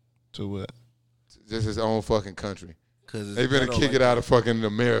 To what? Just his own fucking country. Because They better kick it out of fucking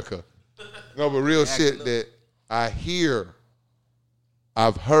America. No, but real shit that I hear,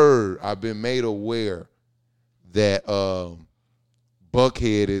 I've heard, I've been made aware that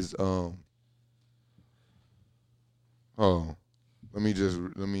Buckhead is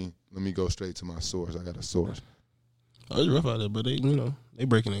let me go straight to my source. I got a source. Oh, it's rough out there, but they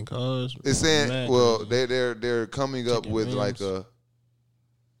breaking in cars. It's saying, mad well, crazy. they're coming up Taking with rims. like a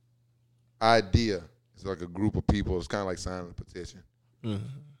idea. It's like a group of people. It's kind of like signing a petition. Mhm.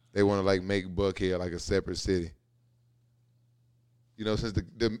 They want to like make Buckhead like a separate city. Since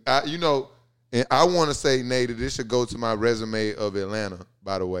and I want to say, Nate, that this should go to my resume of Atlanta,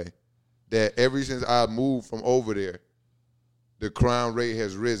 by the way, that ever since I moved from over there, the crime rate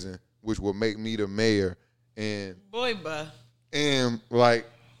has risen, which will make me the mayor. And like,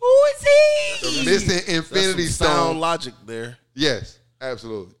 Who is he? missing Infinity That's some sound Stone. logic there. Yes,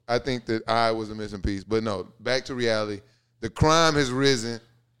 absolutely. I think that I was a missing piece. But no, back to reality. The crime has risen.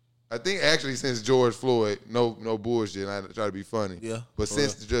 I think actually since George Floyd, no bullshit. I try to be funny. Yeah, But for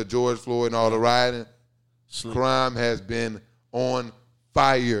since George Floyd and all the rioting, crime has been on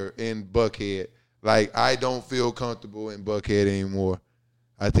fire in Buckhead. Like, I don't feel comfortable in Buckhead anymore.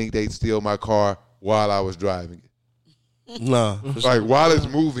 I think they'd steal my car while I was driving it. Nah. Like, while it's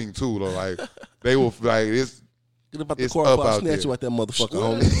moving, too, though. Like, they will, like, it's, Get about the It's car up before I out snatch there. you out that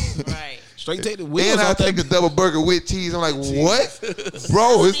motherfucker, homie. Right. Straight take the wheels and I off that. take a double burger with cheese. I'm like, what?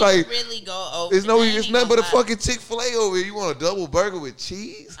 Bro, it's like, really go over. it's nothing but a fucking Chick-fil-A over here. You want a double burger with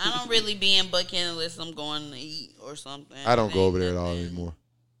cheese? I don't really be in Buckhead unless I'm going to eat or something. I don't It go ain't over there at all nothing. anymore.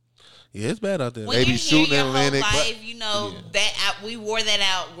 Yeah, it's bad out there. When They be you're shooting here your in whole Atlantic, but- life, that we wore that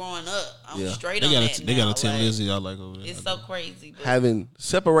out growing up. I'm Yeah. straight They on got that they now. got a Tin like, Lizzy I like over there. It's so crazy. But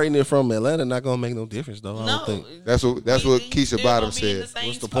Separating it from Atlanta not gonna make no difference though. I no, don't think. That's what Keisha Bottom said.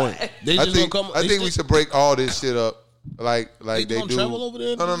 What's the point? They I just think gonna come. I think we should break all this shit up like They they gonna do. travel over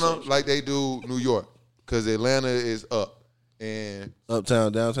there? No, like they do New York, because Atlanta is up, and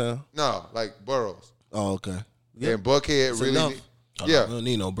Uptown, downtown. no, like boroughs. Oh, okay. And Buckhead really, enough. yeah, We don't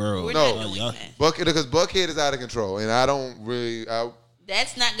need no borough. We're No. not doing y'all- that. Buckhead, because Buckhead is out of control, and I don't really.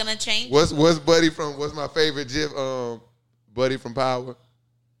 That's not gonna change. What's my favorite GIF? Buddy from Power,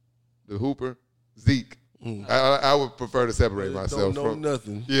 the Hooper, Zeke. I would prefer to separate myself Don't know from.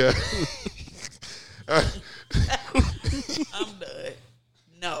 nothing. Yeah. I'm done.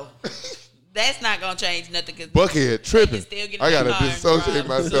 No, that's not gonna change nothing. Cause Buckhead tripping. still get in I that gotta car and dissociate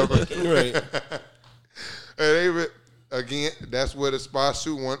drive. myself. Right. And again, that's where the spot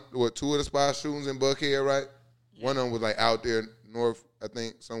shoot. Two of the spot shootings in Buckhead, right? One of them was like out there north, I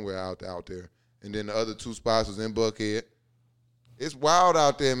think, somewhere out there, and then the other two spots was in Buckhead. It's wild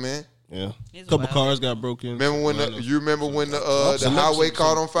out there, man. Yeah. It's Couple wild. cars got broken. Remember when the Some- highway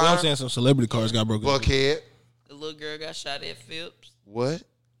caught on Well, I'm fire? saying some celebrity cars got broken. Buckhead. The little girl got shot at Phipps. What?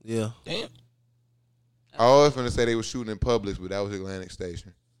 Yeah. Damn. I was gonna say they were shooting in Publix, but that was Atlantic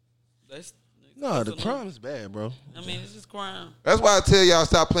Station. That's No, the crime is bad, bro. I mean, it's just crime. That's why I tell y'all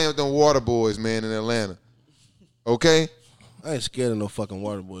stop playing with them water boys, man, in Atlanta. Okay? I ain't scared of no fucking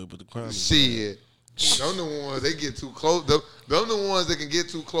water boy, but the crime is Shit. Them the ones they get too close. Them the ones that can get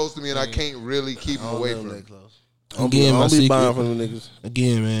too close to me, and I can't really keep them away from them. Again, my I'll be secret. buying from them niggas.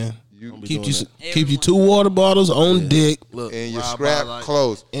 Again, man. You Keep doing you keep you 2 water bottles on deck Look, and your ride scrap by like-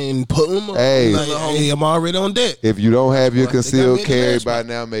 close. and put them up. Hey. Like, hey, I'm already on deck. If you don't have your They got me concealed at the carry last by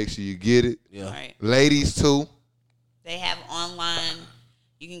now, make sure you get it. Yeah. Right. Ladies too. They have online.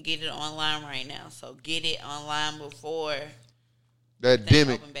 You can get it online right now. So get it online before. That Thing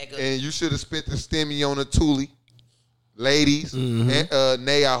demic. open back up. And you should have spent the stimmy on a Thule. Ladies, and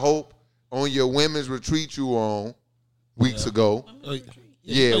Nay, I hope on your women's retreat you were on weeks ago.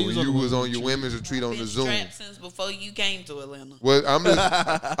 Yeah, when you was on your women's retreat on Been the Zoom. strapped since before you came to Atlanta. Well,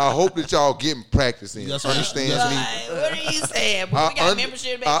 I hope that y'all getting practice in. That's right. Understand That's me? Like, what are you saying? But we got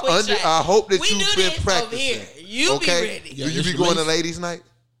membership at Quick Shot. I hope that We you've do been this over practicing. here. You okay? be ready. Yeah, Do you be it's going to late. ladies' night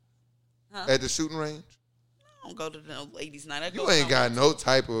Huh? at the shooting range? I don't go to no ladies' night. I go You to ain't got someone- no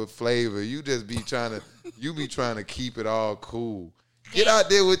type of flavor. You just be trying to keep it all cool. Get out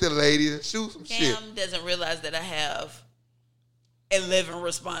there with the ladies and shoot some shit. Cam doesn't realize that I have 11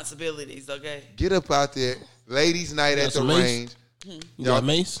 responsibilities. Okay. Get up out there, ladies' night got at the some mace? range. You got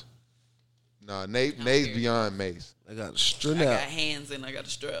mace? Nah, Nate's care. beyond mace. I got straight I got out. hands and I got a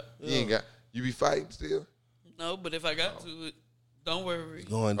strap. You ain't got. You be fighting still? No, but if I got to it, don't worry.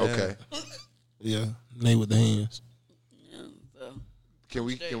 Going down. Okay. Yeah. Nate with the hands. Yeah, so. Can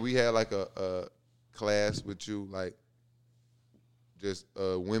we have like a class with you, like just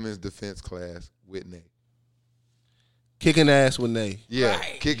a women's defense class with Nate? Kicking ass with Nay. Yeah,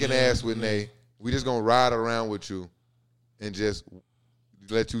 Right. kicking ass with Nate. We just gonna ride around with you and just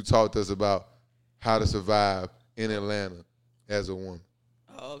let you talk to us about how to survive in Atlanta as a woman.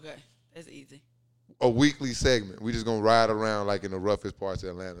 Oh, okay. That's easy. A weekly segment. We just gonna ride around like in the roughest parts of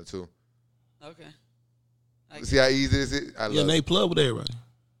Atlanta too. Okay. See how easy this is? I Yeah, love they it. plug with everybody.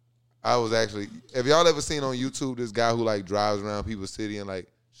 I was actually, have y'all ever seen on YouTube this guy who like drives around people's city and like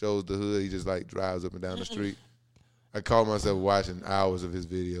shows the hood? He just like drives up and down the street. I caught myself watching hours of his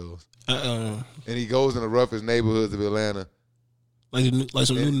videos. And he goes in the roughest neighborhoods of Atlanta. Like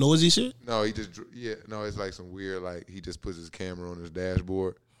some new noisy shit? No, it's like some weird, like he just puts his camera on his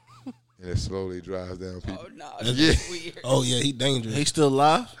dashboard and it slowly drives down people. Oh, no. Yeah. That's weird. Oh, yeah, he dangerous. He still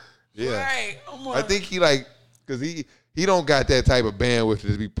alive? Yeah. Right. I think he like, because he don't got that type of bandwidth to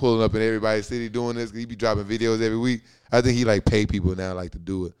just be pulling up in everybody's city doing this. He be dropping videos every week. I think he like pay people now like to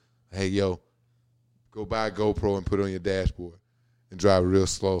do it. Hey, yo, go buy a GoPro and put it on your dashboard and drive real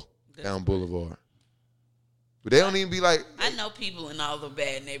slow down Boulevard. But they don't even be like. I know people in all the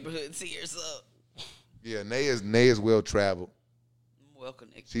bad neighborhoods here, so Yeah, Nay is well traveled. I'm well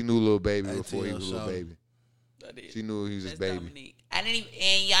connected. She knew Lil Baby Hey, before he was a T.L. little baby. I did. She knew he was his That's baby. Dominique. I didn't even,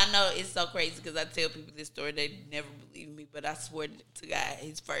 and y'all know it's so crazy because I tell people this story, they never believe me, but I swear to God,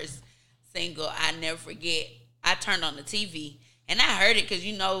 his first single, I never forget. I turned on the TV and I heard it because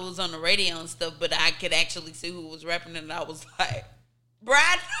it was on the radio and stuff, but I could actually see who was rapping, and I was like, bro,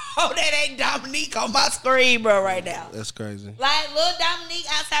 I know that ain't Dominique on my screen, bro, right now. That's crazy. Like Lil Dominique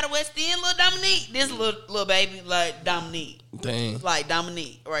outside of West End, Lil Dominique, this little baby like Dominique, Dang. like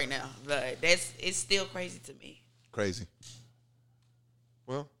Dominique right now. Like it's still crazy to me. Crazy.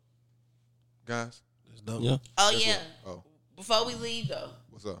 Well, guys, That's dope. Yeah. Oh yeah. oh, Before we leave though,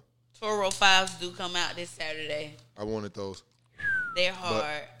 what's up? Toro 5s do come out this Saturday. I wanted those. They're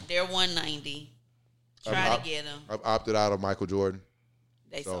hard. They're $190. Try I've to get them. I've opted out of Michael Jordan.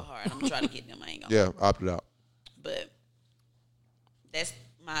 They so so. hard. I'm trying to get them. I ain't gonna. Yeah, opted out. But that's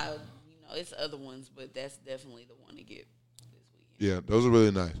my. It's other ones, but that's definitely the one to get this weekend. Yeah, those are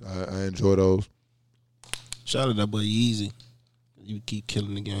really nice. I enjoy those. Shout out to that boy Yeezy. You keep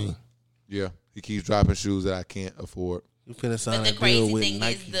killing the game. Yeah, he keeps dropping shoes that I can't afford. You finna sign But the a deal crazy with thing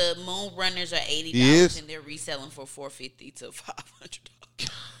Nike. is the Moon Runners are $80 He is? and they're reselling for $450 to $500.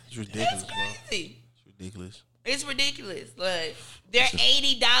 It's ridiculous, That's bro. crazy. It's ridiculous. It's ridiculous. Like they're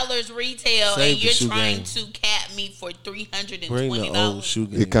 $80 retail, Save and the you're shoe trying game. to cap me for $320. Bring the old shoe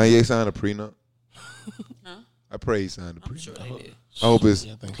game. Did Kanye sign a prenup? Huh? I pray he signed a I'm prenup. sure they did. I hope it's.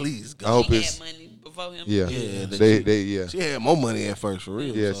 Yeah, I think. Please, I God. hope She it's. had money before him. Yeah, Yeah, they. She had more money at first, for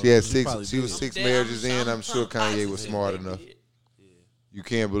real. Yeah, so she had she six. probably She was did. six I'm marriages down. in. I'm sure Kanye was Positive smart they enough. did. You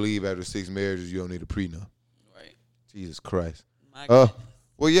can't believe after 6 marriages you don't need a prenup. Right. Jesus Christ. My goodness.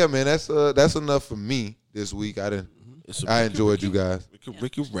 Well, yeah, man. That's enough for me this week. I enjoyed you guys.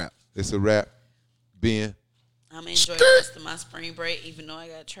 Ricky rap. It's a wrap. Ben, I'm enjoying the rest of my spring break, even though I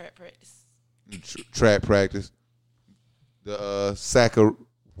got track practice. track practice. The Soccer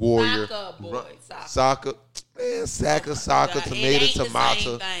Warrior. Soccer, boy. Soccer. Soccer. Man, soccer, God, tomato, it ain't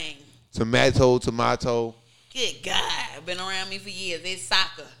tomato, the same thing. tomato, Good God. Been around me for years. It's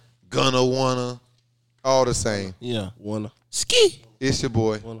soccer. gonna, wanna, all the same. Yeah. Wanna. Ski. It's your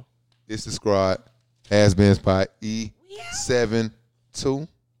boy. Wanna. It's the squad. Has been spot E72.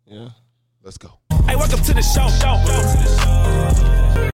 Yeah. Let's go. Hey, welcome to the show.